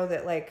 Just know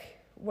that, like,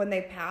 when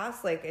they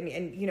pass, like, and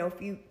if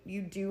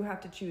you do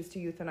have to choose to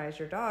euthanize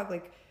your dog,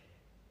 like...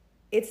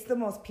 It's the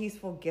most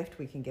peaceful gift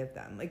we can give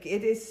them. Like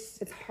it is.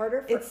 It's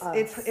harder for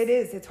us.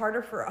 It's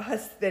harder for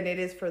us than it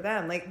is for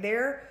them. Like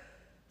they're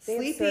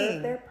sleeping.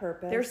 Serve their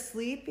purpose. They're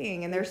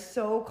sleeping and they're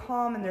so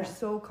calm and they're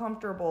so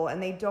comfortable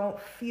and they don't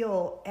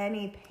feel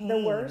any pain.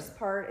 The worst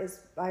part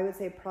is, I would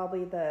say,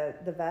 probably the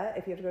vet.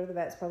 If you have to go to the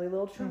vet, it's probably a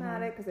little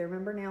traumatic because they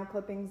remember nail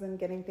clippings and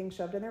getting things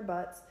shoved in their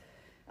butts.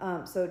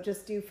 So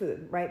just do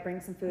food, right? Bring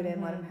some food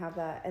in, let them have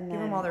that, and then give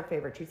them all their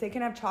favorite treats. They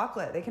can have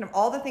chocolate. They can have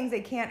all the things they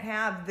can't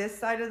have this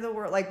side of the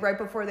world, like right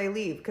before they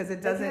leave, because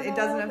it doesn't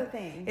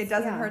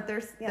hurt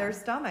their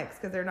stomachs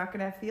because they're not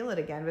going to feel it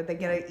again. But they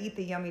get to eat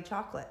the yummy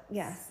chocolate.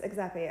 Yes,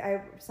 exactly.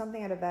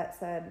 Something at a vet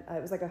said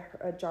it was like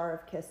a jar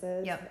of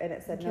kisses, and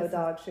it said no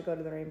dog should go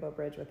to the Rainbow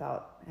Bridge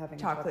without having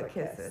chocolate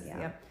kisses.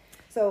 Yeah.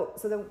 So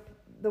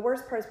the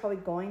worst part is probably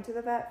going to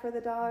the vet for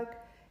the dog.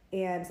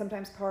 And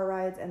sometimes car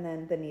rides, and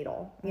then the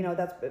needle.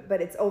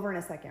 But it's over in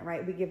a second,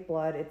 right? We give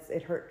blood.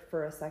 It hurt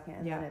for a second,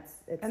 and then it's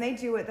and they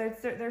do it.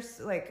 There's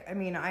like, I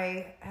mean,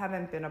 I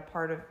haven't been a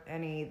part of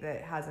any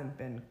that hasn't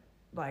been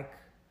like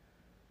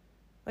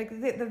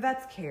the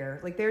vets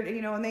care, like they're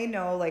and they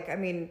know, like, I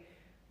mean,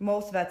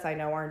 most vets I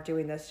know aren't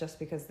doing this just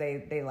because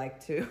they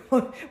like to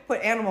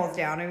put animals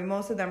down. I mean,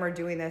 most of them are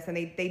doing this, and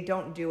they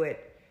don't do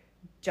it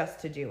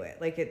just to do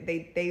it. Like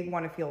they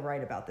want to feel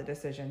right about the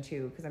decision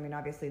too, because I mean,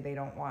 obviously they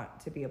don't want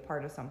to be a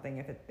part of something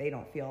if they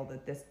don't feel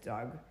that this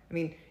dog. I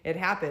mean, it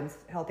happens.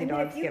 Healthy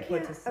dogs get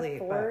put to sleep. If you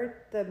can't afford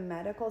the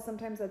medical,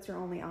 sometimes that's your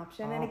only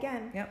option. And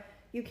again,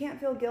 you can't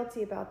feel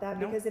guilty about that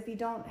because if you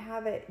don't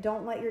have it,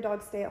 don't let your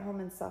dog stay at home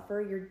and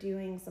suffer. You're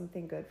doing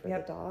something good for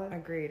the dog.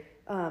 Agreed.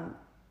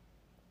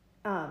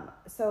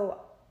 So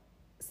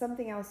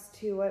something else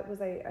too. What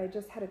was I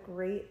just had a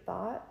great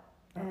thought.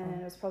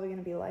 And it was probably going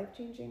to be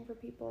life-changing for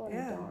people,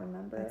 and I don't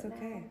remember it. That's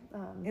okay.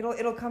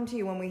 It'll come to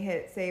you when we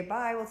say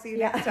bye. We'll see you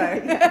next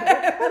time.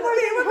 One more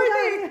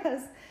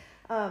thing.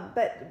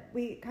 But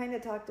we kind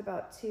of talked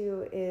about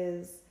too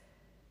is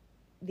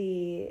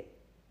the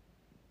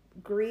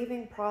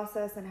grieving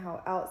process and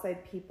how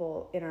outside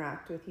people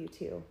interact with you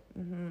too.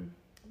 Mm-hmm.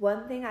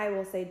 One thing I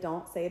will say,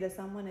 don't say to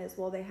someone is,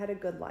 well, they had a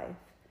good life.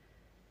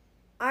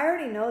 I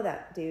already know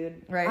that,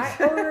 dude. Right.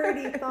 I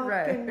already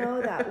fucking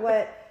know that.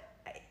 What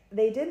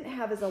they didn't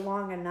have is a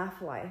long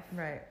enough life.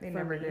 Right. They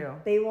never do.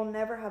 They will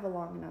never have a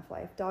long enough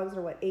life. Dogs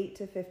are 8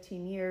 to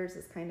 15 years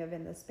is kind of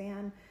in the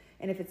span.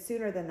 And if it's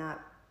sooner than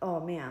that, oh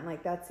man,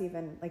 like that's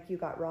even like you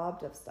got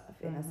robbed of stuff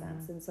in a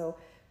sense. And so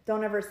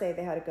don't ever say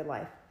they had a good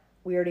life.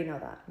 We already know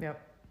that.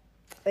 Yep.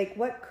 Like,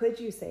 what could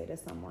you say to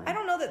someone? I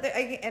don't know that.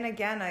 I think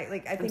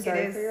I'm it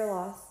sorry is for your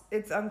loss.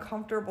 It's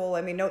uncomfortable.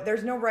 I mean,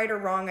 there's no right or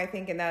wrong. I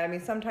think in that. I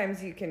mean,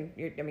 sometimes I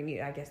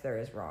guess there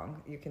is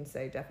wrong. You can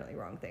say definitely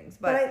wrong things,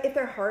 but if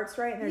their heart's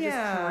right and they're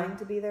just trying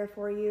to be there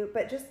for you,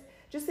 but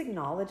just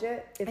acknowledge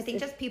it. I think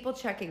just people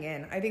checking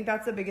in. I think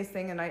that's the biggest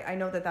thing, and I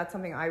know that that's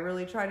something I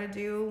really try to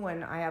do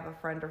when I have a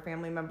friend or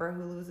family member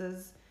who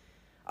loses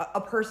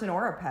a person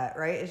or a pet.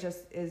 Right?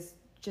 Is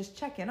just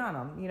check in on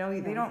them.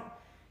 They don't.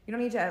 You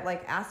don't need to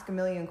like ask a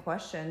million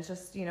questions.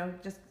 Just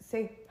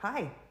say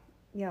hi.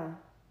 Yeah.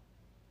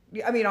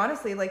 I mean,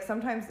 honestly, like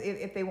sometimes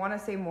if they want to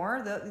say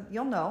more,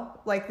 you'll know.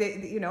 Like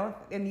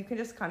and you can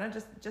just kind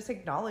of just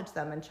acknowledge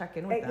them and check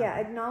in with them. Yeah,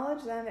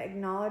 acknowledge them,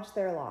 acknowledge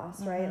their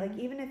loss, right? Like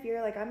even if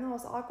you're like, I'm the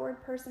most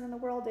awkward person in the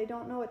world, they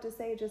don't know what to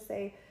say. Just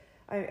say,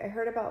 I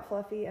heard about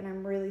Fluffy and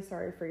I'm really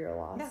sorry for your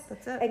loss. Yeah,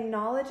 that's it.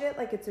 Acknowledge it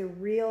like it's a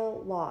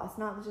real loss,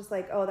 not just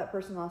like, oh, that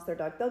person lost their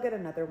dog. They'll get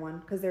another one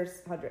because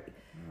there's 100.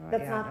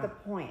 That's not the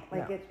point.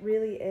 Like it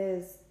really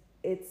is.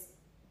 It's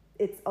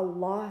a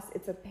loss.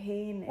 It's a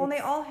pain. Well, and they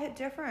all hit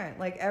different.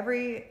 Like I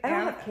don't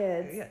have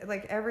kids.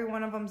 Like every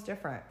one of them's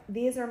different.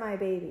 These are my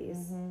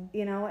babies, and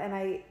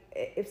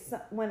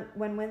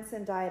when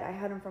Winston died, I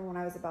had him from when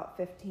I was about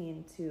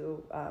 15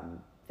 to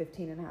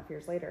 15 and a half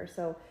years later.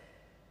 So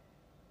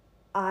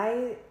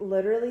I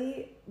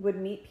literally would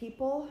meet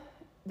people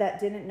that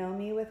didn't know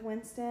me with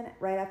Winston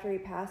right after he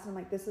passed. And I'm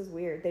like, this is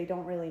weird. They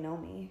don't really know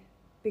me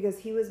because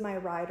he was my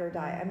ride or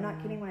die. I'm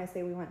not kidding when I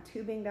say we went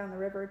tubing down the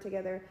river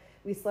together.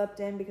 We slept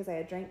in because I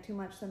had drank too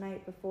much the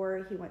night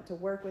before. He went to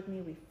work with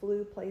me. We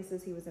flew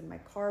places. He was in my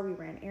car. We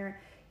ran errands.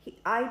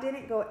 I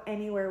didn't go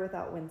anywhere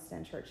without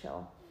Winston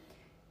Churchill.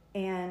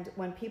 And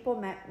when people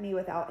met me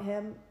without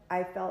him,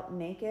 I felt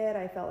naked.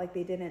 I felt like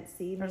they didn't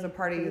see me. There's a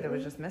part of you that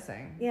was just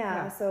missing.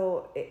 Yeah.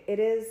 So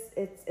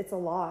it's a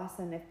loss.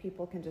 And if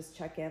people can just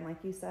check in, like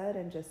you said,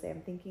 and just say,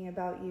 I'm thinking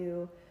about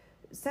you,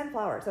 send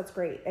flowers. That's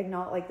great.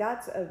 Acknowledge, like,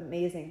 that's an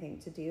amazing thing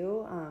to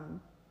do.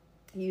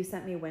 You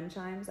sent me wind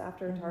chimes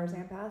after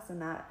Tarzan passed,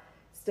 and that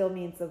still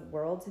means the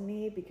world to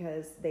me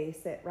because they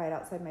sit right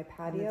outside my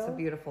patio. And it's a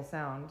beautiful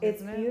sound.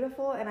 It's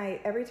beautiful. And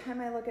every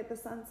time I look at the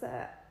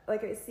sunset,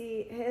 like, I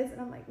see his,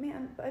 and I'm like,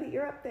 man, buddy,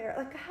 you're up there.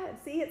 Like, God,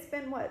 see, it's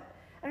been what?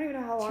 I don't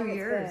even know how long 2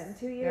 years. It's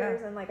been. 2 years.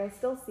 Yeah. And, like, I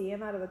still see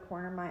him out of the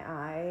corner of my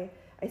eye.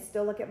 I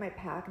still look at my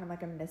pack, and I'm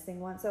like, I'm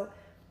missing one. So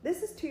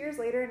this is 2 years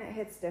later, and it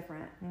hits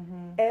different.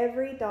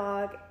 Every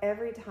dog,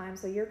 every time.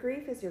 So your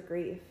grief is your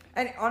grief.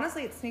 And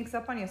honestly, it sneaks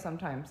up on you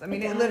sometimes. I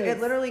mean, it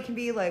literally can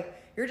be like,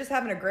 you're just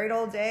having a great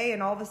old day,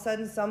 and all of a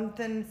sudden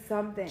something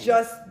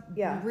just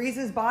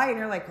breezes by, and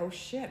you're like, oh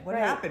shit, what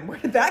happened? Where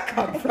did that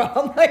come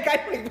from? Like, I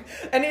don't even,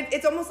 and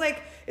it's almost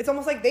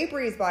like they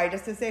breeze by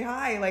just to say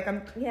hi. Like,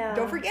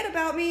 don't forget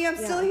about me. I'm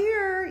still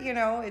here. You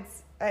know,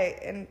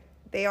 and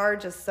they are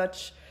just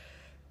such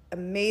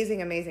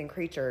amazing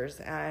creatures,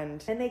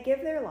 and they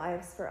give their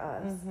lives for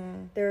us.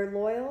 They're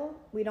loyal.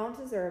 We don't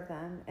deserve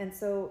them. And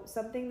so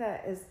something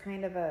that is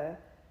kind of a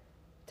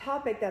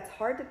topic that's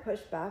hard to push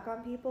back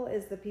on people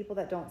is the people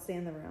that don't stay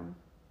in the room.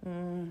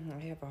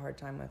 I have a hard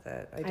time with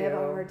it. I have a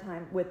hard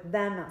time with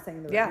them not staying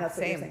in the room. That's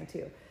what you're saying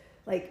too.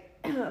 Like,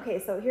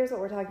 okay, so here's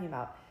what we're talking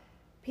about.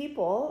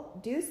 People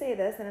do say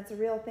this, and it's a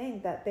real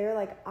thing, that they're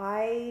like,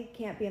 I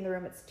can't be in the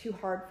room. It's too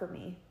hard for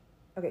me.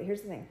 Okay,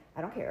 here's the thing.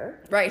 I don't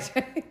care. Right.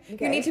 Okay.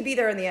 You need to be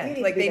there in the end.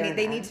 Like,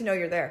 they need to know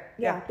you're there.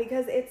 Yeah,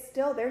 because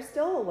they're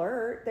still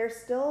alert. They're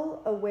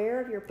still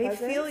aware of your presence.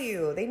 They feel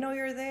you. They know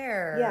you're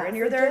there. Yeah, and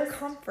you're there in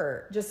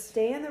comfort. Just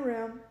stay in the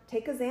room.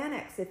 Take a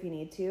Xanax if you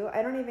need to.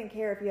 I don't even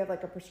care if you have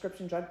like a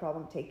prescription drug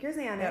problem. Take your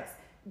Xanax. Yep.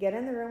 Get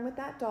in the room with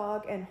that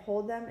dog and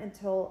hold them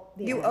until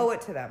the end. You owe it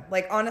to them.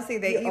 Like, honestly,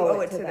 you owe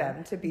it to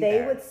them to be there.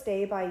 They would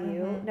stay by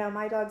you. Now,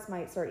 my dogs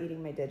might start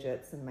eating my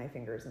digits and my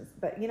fingers,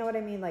 but you know what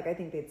I mean? Like, I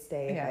think they'd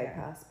stay if I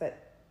pass. But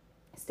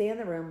stay in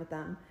the room with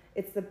them.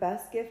 It's the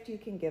best gift you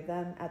can give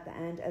them at the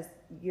end as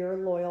your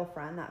loyal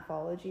friend that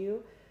followed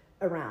you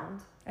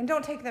around. And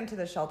don't take them to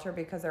the shelter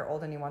because they're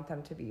old and you want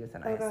them to be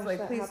euthanized. Oh gosh,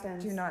 like, please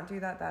happens. do not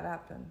do that. That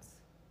happens.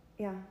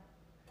 Yeah.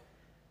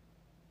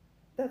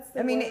 That's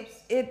the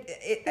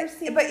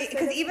worst. But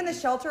because even the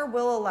shelter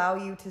will allow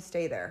you to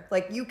stay there.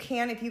 Like, if you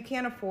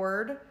can't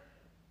afford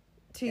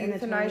to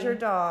euthanize your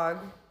dog,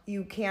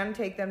 you can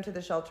take them to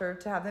the shelter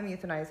to have them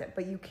euthanize it,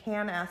 but you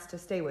can ask to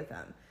stay with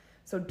them.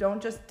 So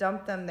don't just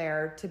dump them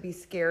there to be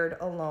scared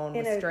alone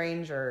with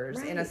strangers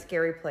in a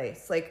scary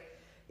place. Like,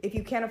 if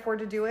you can't afford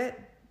to do it,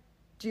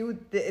 do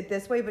it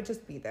this way, but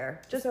just be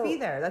there. Just be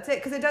there. That's it.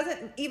 Because it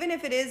doesn't, even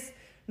if it is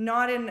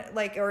not in,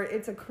 like, or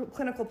it's a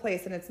clinical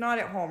place and it's not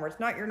at home or it's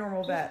not your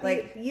normal vet,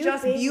 like,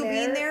 just you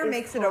being there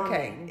makes it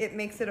okay. It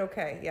makes it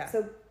okay. Yeah.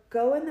 So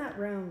go in that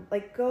room.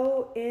 Like,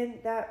 go in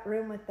that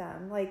room with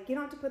them. Like, you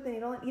don't have to put the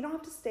needle in. You don't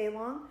have to stay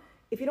long.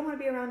 If you don't want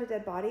to be around a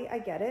dead body, I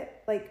get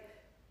it. Like,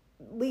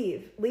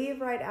 leave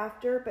right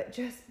after, but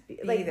just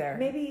be there.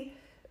 Maybe,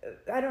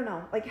 I don't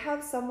know, like,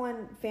 have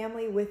someone,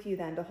 family with you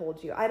then to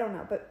hold you. I don't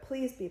know, but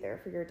please be there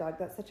for your dog.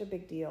 That's such a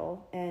big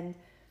deal. And,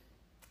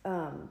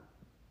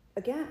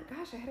 again,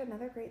 gosh, I had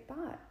another great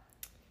thought.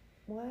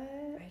 What?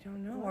 I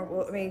don't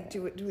know. I mean,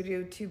 do we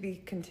do to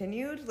be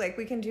continued? Like,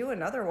 we can do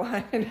another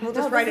one and we'll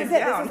just write it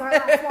down. This is our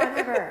last one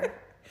ever.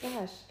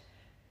 Gosh.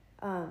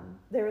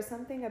 There was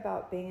something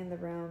about being in the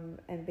room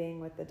and being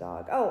with the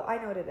dog. Oh, I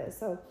know what it is.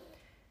 So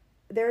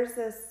there's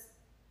this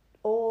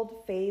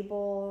old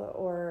fable,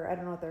 or I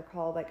don't know what they're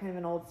called, like kind of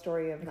an old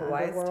story of like the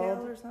underworld. A wives'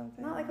 tale or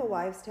something? Not like a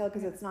wives' tale,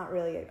 because it's not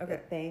really a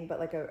good thing, but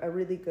like a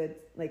really good,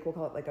 like, we'll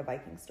call it like a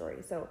Viking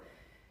story. So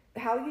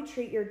how you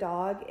treat your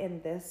dog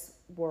in this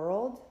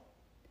world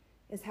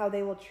is how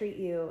they will treat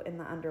you in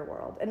the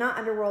underworld. And not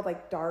underworld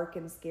like dark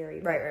and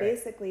scary, but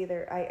basically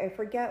I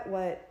forget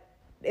what,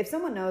 if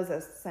someone knows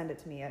this, send it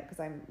to me, because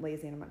I'm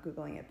lazy and I'm not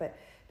Googling it. But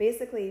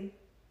basically,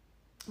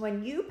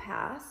 when you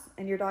pass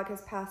and your dog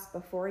has passed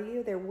before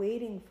you, they're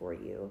waiting for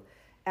you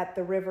at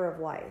the river of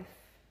life.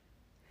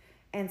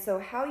 And so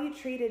how you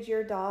treated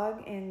your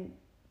dog in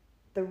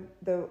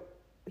the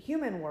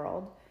human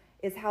world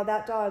is how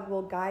that dog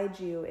will guide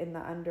you in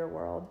the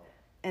underworld.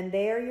 And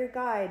they are your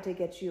guide to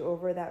get you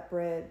over that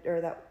bridge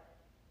or that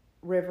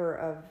river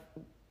of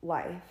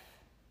life.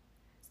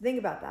 So think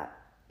about that.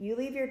 You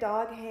leave your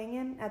dog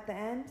hanging at the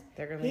end,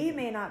 he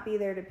may not be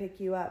there to pick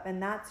you up. And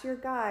that's your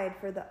guide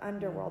for the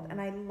underworld. And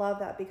I love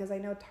that, because I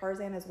know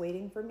Tarzan is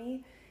waiting for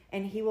me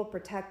and he will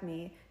protect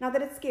me. Not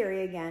that it's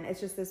scary again. It's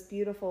just this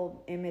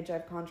beautiful image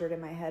I've conjured in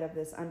my head of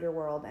this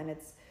underworld. And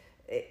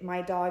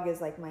my dog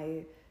is like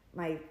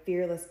my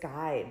fearless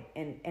guide.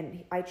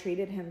 And I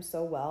treated him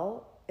so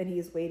well. And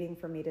he's waiting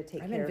for me to take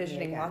care of me again. I'm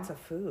envisioning lots of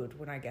food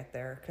when I get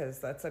there, because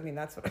that's what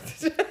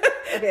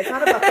Okay, it's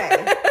not a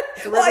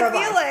buffet. Well,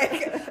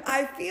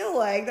 I feel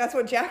like that's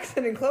what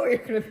Jackson and Chloe are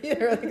going to be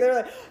there. Like, they're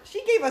like,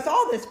 she gave us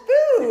all this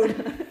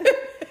food.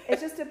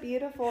 It's just a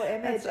beautiful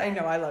image. I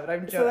know, I love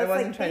it. So I it's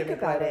wasn't like, trying to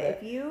think make light about of it. it.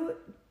 If you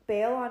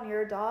bail on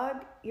your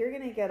dog, you're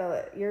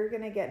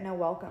gonna get no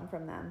welcome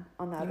from them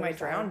on the other side. You might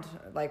drown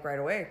like right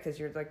away because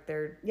you're like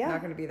they're Yeah.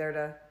 not going to be there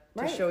to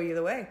Right. show you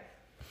the way.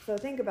 So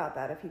think about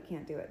that if you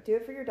can't do it. Do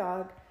it for your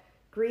dog.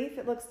 Grief,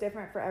 it looks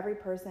different for every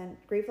person.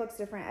 Grief looks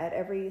different at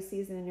every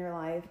season in your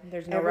life.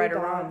 There's no every right or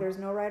dog, wrong. There's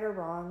no right or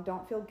wrong.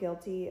 Don't feel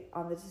guilty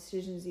on the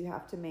decisions you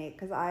have to make.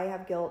 Because I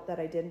have guilt that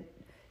I didn't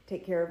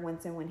take care of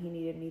Winston when he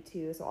needed me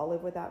to. So I'll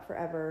live with that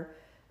forever.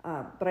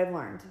 But I've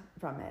learned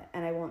from it.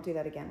 And I won't do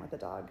that again with a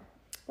dog.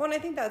 Well, and I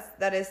think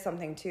that is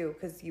something too,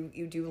 because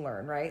you do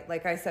learn, right?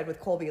 Like I said with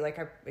Colby, like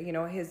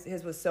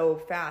his was so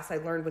fast. I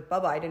learned with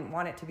Bubba, I didn't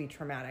want it to be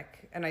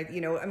traumatic, and I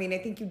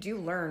think you do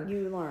learn.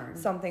 You learn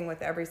something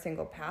with every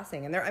single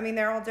passing, and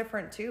they're all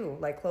different too.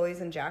 Like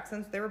Chloe's and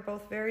Jackson's, they were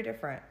both very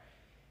different,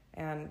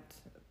 and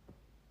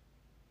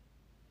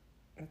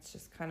it's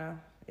just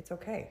it's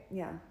okay.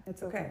 Yeah,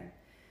 it's okay.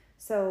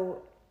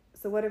 So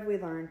what have we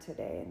learned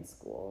today in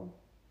school?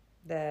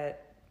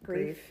 That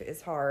grief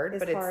is hard,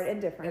 but hard it's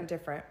and different. And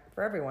different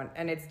for everyone.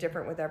 And it's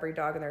different with every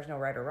dog, and there's no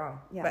right or wrong.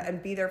 Yeah.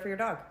 And be there for your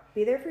dog.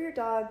 Be there for your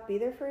dog. Be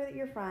there for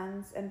your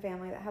friends and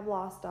family that have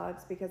lost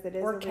dogs, because it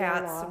is or a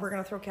cats. real loss. We're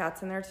gonna throw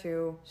cats in there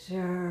too.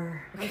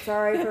 Sure. I'm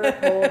sorry for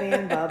Colby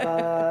and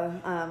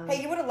Bubba.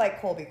 Hey, you would have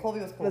liked Colby. Colby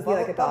was cool. Was he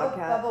like a dog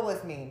cat? Bubba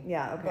was mean.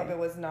 Yeah, okay. Bubba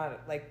was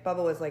not like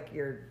Bubba was like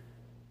your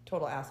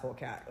total asshole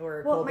cat.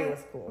 Or Colby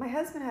was cool. My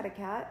husband had a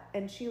cat,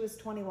 and she was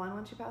 21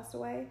 when she passed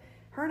away.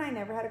 Her and I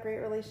never had a great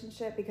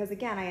relationship because,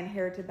 again, I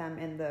inherited them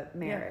in the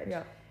marriage.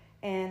 Yeah.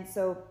 And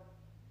so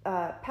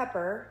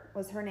Pepper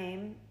was her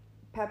name.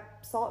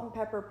 Salt and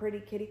Pepper Pretty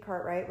Kitty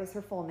Cartwright was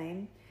her full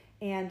name.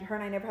 And her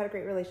and I never had a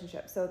great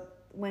relationship. So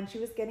when she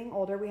was getting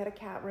older, we had a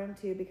cat room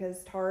too,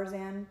 because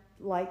Tarzan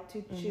liked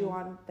to chew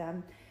on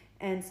them.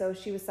 And so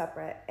she was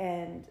separate.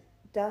 And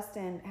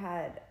Dustin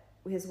had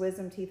his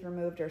wisdom teeth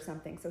removed or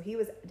something. So he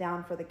was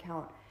down for the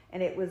count,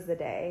 and it was the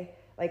day.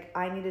 Like,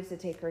 I needed to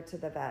take her to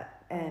the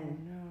vet.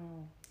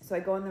 And so I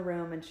go in the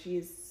room, and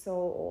she's so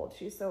old.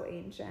 She's so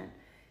ancient.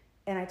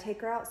 And I take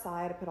her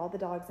outside. I put all the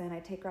dogs in. I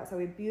take her outside.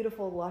 We had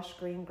beautiful, lush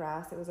green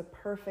grass. It was a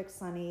perfect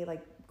sunny,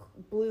 like,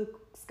 blue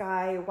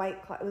sky,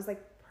 white cloud. It was,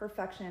 like,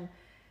 perfection.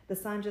 The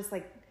sun just,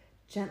 like,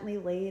 gently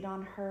laid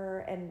on her.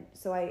 And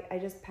so I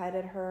just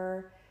petted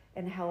her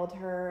and held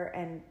her.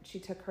 And she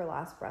took her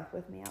last breath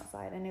with me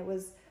outside. And it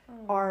was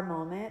our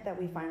moment that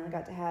we finally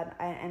got to have.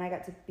 And I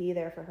got to be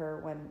there for her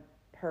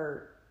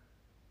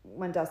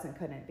when Dustin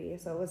couldn't be.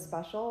 So it was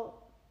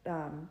special.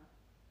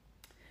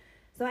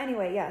 So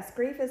anyway, yes,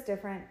 grief is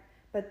different,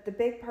 but the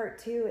big part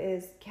too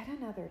is get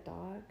another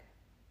dog.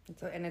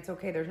 And it's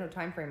okay. There's no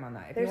time frame on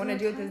that. If There's you want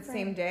to no do it the time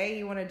same day,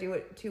 you want to do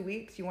it 2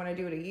 weeks, you want to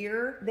do it a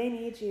year. They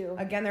need you.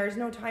 Again, there is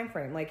no time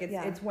frame. Like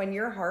it's when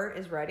your heart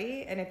is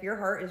ready, and if your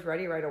heart is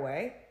ready right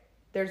away,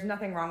 there's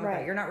nothing wrong with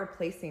that. You're not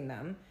replacing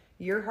them.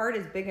 Your heart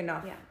is big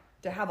enough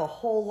to have a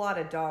whole lot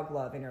of dog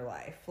love in your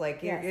life.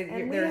 Like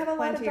and we there's have a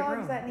lot of plenty of dogs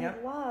room. that need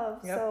love.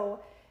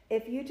 So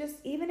if you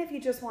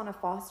just want to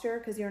foster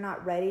because you're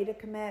not ready to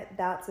commit,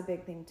 that's a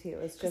big thing too.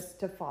 It's just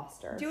to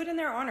foster. Do it in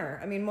their honor.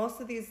 I mean, most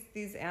of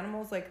these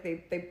animals, like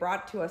they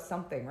brought to us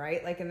something,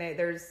 right? Like, and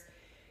there's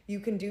you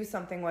can do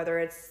something, whether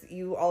it's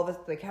you all of us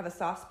like have a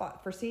soft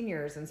spot for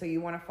seniors, and so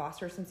you want to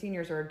foster some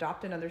seniors or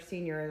adopt another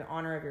senior in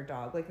honor of your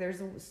dog. Like,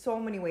 there's so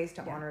many ways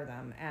to honor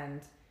them,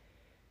 and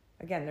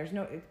again,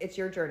 it's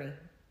your journey,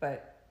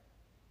 but.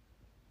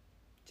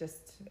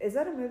 Is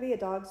that a movie, A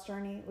Dog's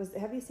Journey?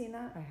 Have you seen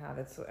that? I have.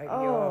 It's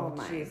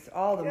jeez,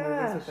 all the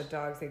movies with the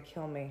dogs, they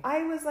kill me.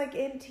 I was like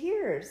in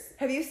tears.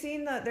 Have you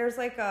seen there's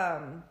like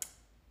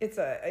it's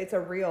a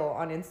reel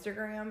on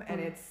Instagram,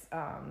 and it's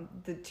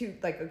the two,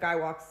 like, a guy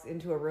walks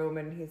into a room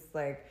and he's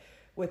like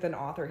with an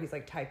author, he's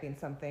like typing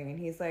something, and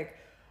he's like,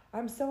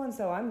 I'm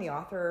so-and-so, I'm the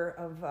author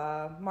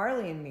of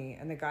Marley and Me.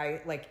 And the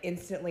guy like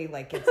instantly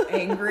like gets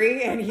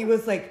angry, and he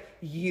was like,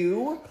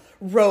 you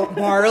wrote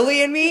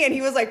Marley and Me? And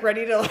he was like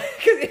ready to like,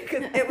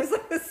 cause it was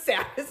like the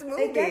saddest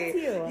movie. It gets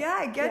you.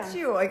 Yeah, it gets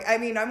you. Like, I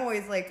mean, I'm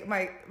always like,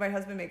 my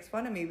husband makes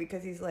fun of me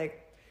because he's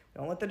like,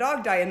 don't let the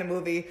dog die in the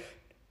movie.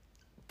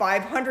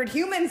 500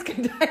 humans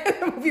can die in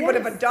the movie, but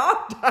if a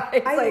dog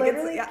dies, I like,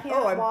 literally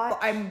can't watch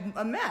I'm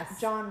a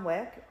mess. John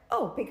Wick.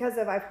 Because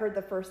I've heard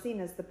the first scene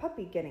is the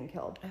puppy getting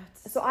killed.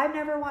 So I've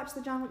never watched the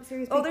John Wick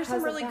series. There's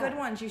some really good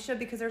ones. You should,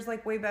 because there's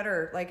like way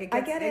better. Like it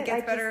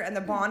gets better, and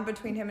the bond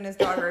between him and his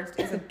dog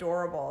is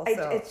adorable.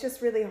 So it's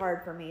just really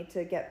hard for me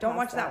to get. Don't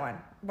watch that one.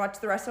 Watch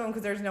the rest of them,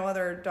 because there's no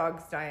other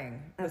dogs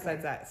dying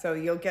besides that. So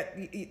you'll get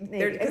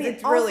because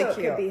it's really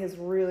cute. It could be his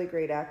really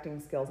great acting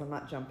skills. I'm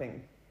not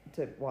jumping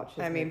to watch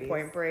his movies.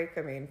 Point Break.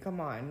 I mean, come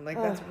on, like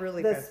that's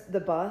really good. The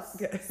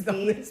bus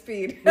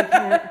speed. We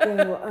can't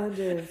go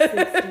under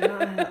 60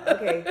 miles.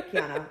 Okay,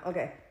 Kiana.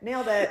 Okay,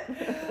 nailed it.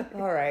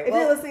 All right. If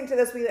you're listening to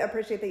this, we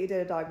appreciate that you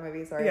did a dog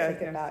movie. Sorry, I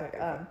take it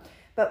back.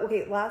 But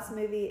okay, last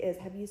movie is.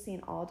 Have you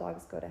seen All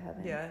Dogs Go to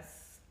Heaven?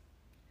 Yes.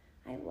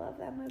 I love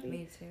that movie.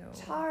 Me too.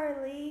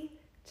 Charlie.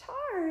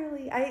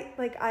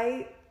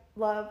 I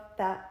love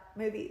that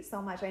movie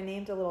so much. I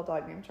named a little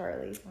dog named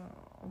Charlie.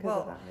 Oh.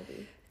 because of that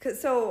movie.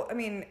 So, I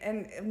mean,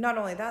 and not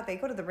only that, they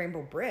go to the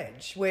Rainbow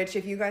Bridge, which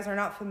if you guys are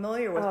not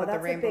familiar with what the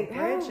Rainbow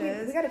Bridge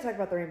is. We got to talk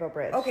about the Rainbow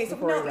Bridge. Okay, so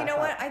no, you know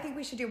what? I think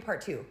we should do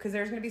part 2 because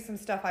there's going to be some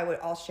stuff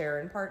I'll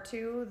share in part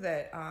 2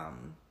 that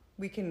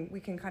we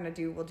can kind of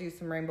do. We'll do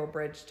some Rainbow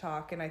Bridge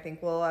talk, and I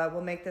think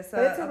we'll make this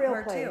a real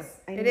part place.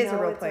 2. It is a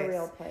real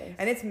place,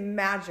 and it's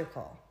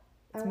magical.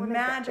 It's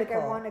magical.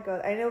 I want to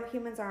go. I know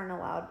humans aren't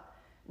allowed,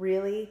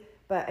 really,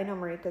 but I know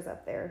Marika's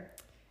up there.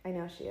 I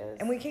know she is.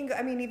 And we can go,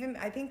 I mean, even,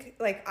 I think,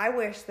 like, I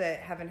wish that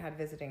Heaven had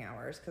visiting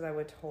hours because I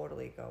would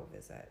totally go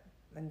visit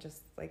and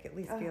just, like, at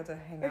least be able to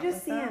hang out with them. Or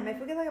just see them.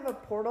 If we could, like, have a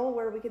portal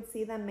where we could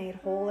see them made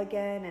whole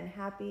again and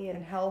happy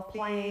and healthy.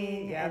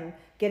 Playing and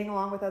getting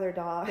along with other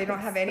dogs. They don't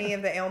have any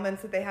of the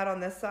ailments that they had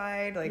on this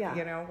side, like,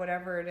 you know,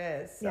 whatever it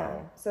is. So. Yeah.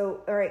 So,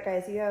 all right,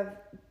 guys, you have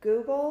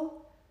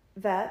Google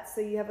Vets,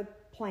 so you have a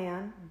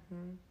plan.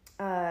 Mm-hmm.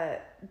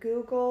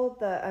 Google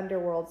the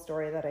Underworld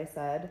story that I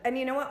said. And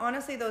you know what?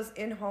 Honestly, those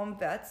in-home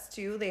vets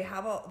too, they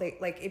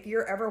like if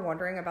you're ever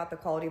wondering about the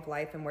quality of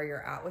life and where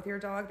you're at with your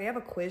dog, they have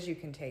a quiz you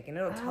can take and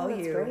it'll tell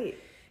you. Great.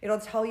 It'll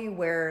tell you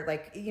where,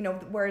 like, you know,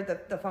 where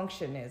the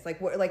function is.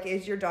 Like, what, like,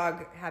 is your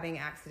dog having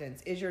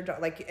accidents? Is your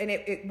dog, like, and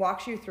it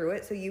walks you through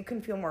it so you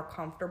can feel more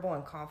comfortable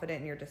and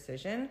confident in your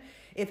decision.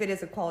 If it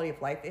is a quality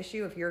of life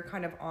issue, if you're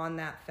kind of on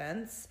that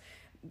fence,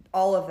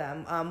 all of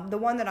them. The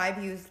one that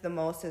I've used the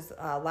most is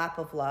Lap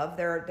of Love.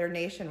 They're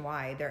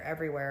nationwide. They're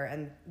everywhere,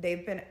 and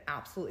they've been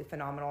absolutely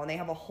phenomenal. And they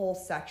have a whole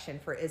section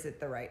for Is It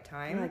the Right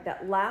Time? I like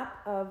that. Lap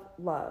of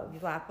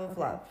Love. Lap of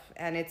Love.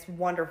 And it's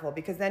wonderful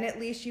because then at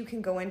least you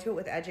can go into it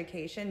with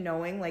education,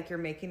 knowing like you're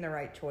making the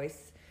right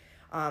choice.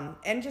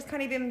 And just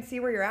kind of even see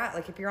where you're at.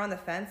 Like if you're on the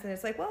fence and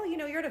it's like, well, you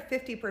know, you're at a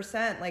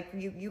 50%, like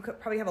you could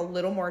probably have a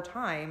little more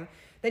time.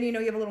 Then you know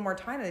you have a little more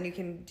time and then you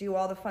can do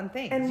all the fun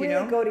things. And really, you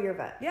know? Go to your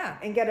vet. Yeah.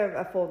 And get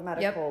a full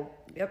medical.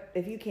 Yep.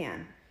 If you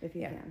can. If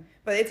you can.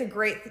 But it's a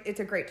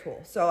great tool.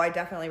 So I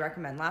definitely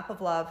recommend Lap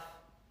of Love.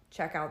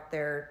 Check out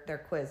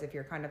their quiz if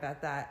you're kind of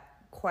at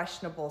that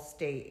questionable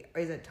state.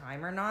 Is it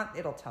time or not?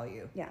 It'll tell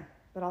you. Yeah.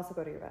 But also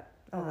go to your vet.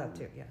 Oh, that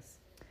too, yes.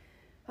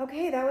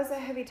 Okay, that was a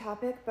heavy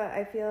topic, but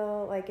I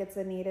feel like it's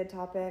a needed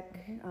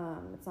topic.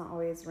 Mm-hmm. It's not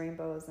always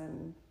rainbows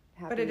and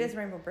happy. But it is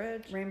Rainbow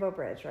Bridge. Rainbow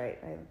Bridge, right?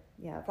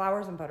 Yeah.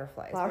 Flowers and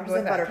butterflies. Flowers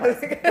and butterflies.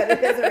 But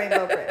it is a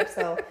Rainbow Bridge.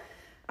 So,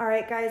 all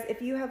right, guys, if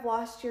you have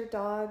lost your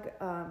dog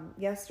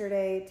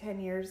yesterday, 10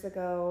 years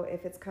ago,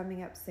 if it's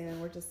coming up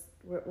soon,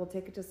 we'll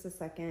take it just a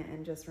second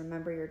and just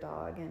remember your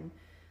dog and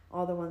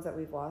all the ones that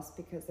we've lost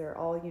because they're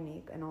all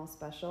unique and all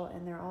special,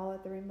 and they're all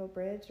at the Rainbow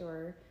Bridge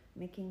or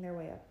making their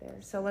way up there.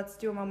 So let's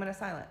do a moment of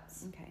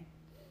silence. Okay.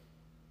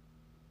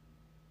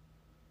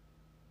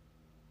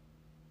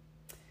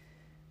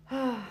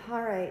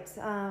 All right.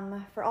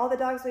 For all the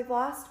dogs we've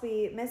lost,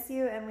 we miss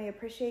you and we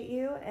appreciate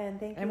you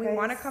and thank you. And we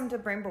want to come to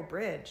Rainbow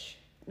Bridge.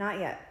 Not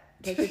yet.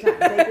 Take your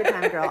time. Take your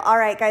time, girl. All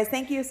right, guys.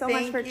 Thank you so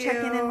much for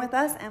checking in with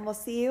us, and we'll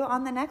see you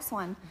on the next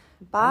one.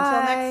 Bye.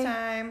 Until next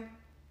time.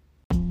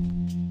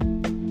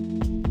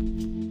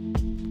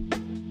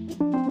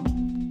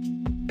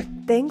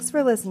 Thanks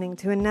for listening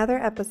to another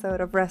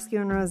episode of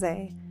Rescue and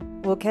Rosé.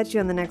 We'll catch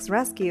you on the next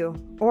rescue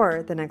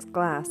or the next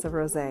glass of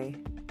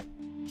rosé.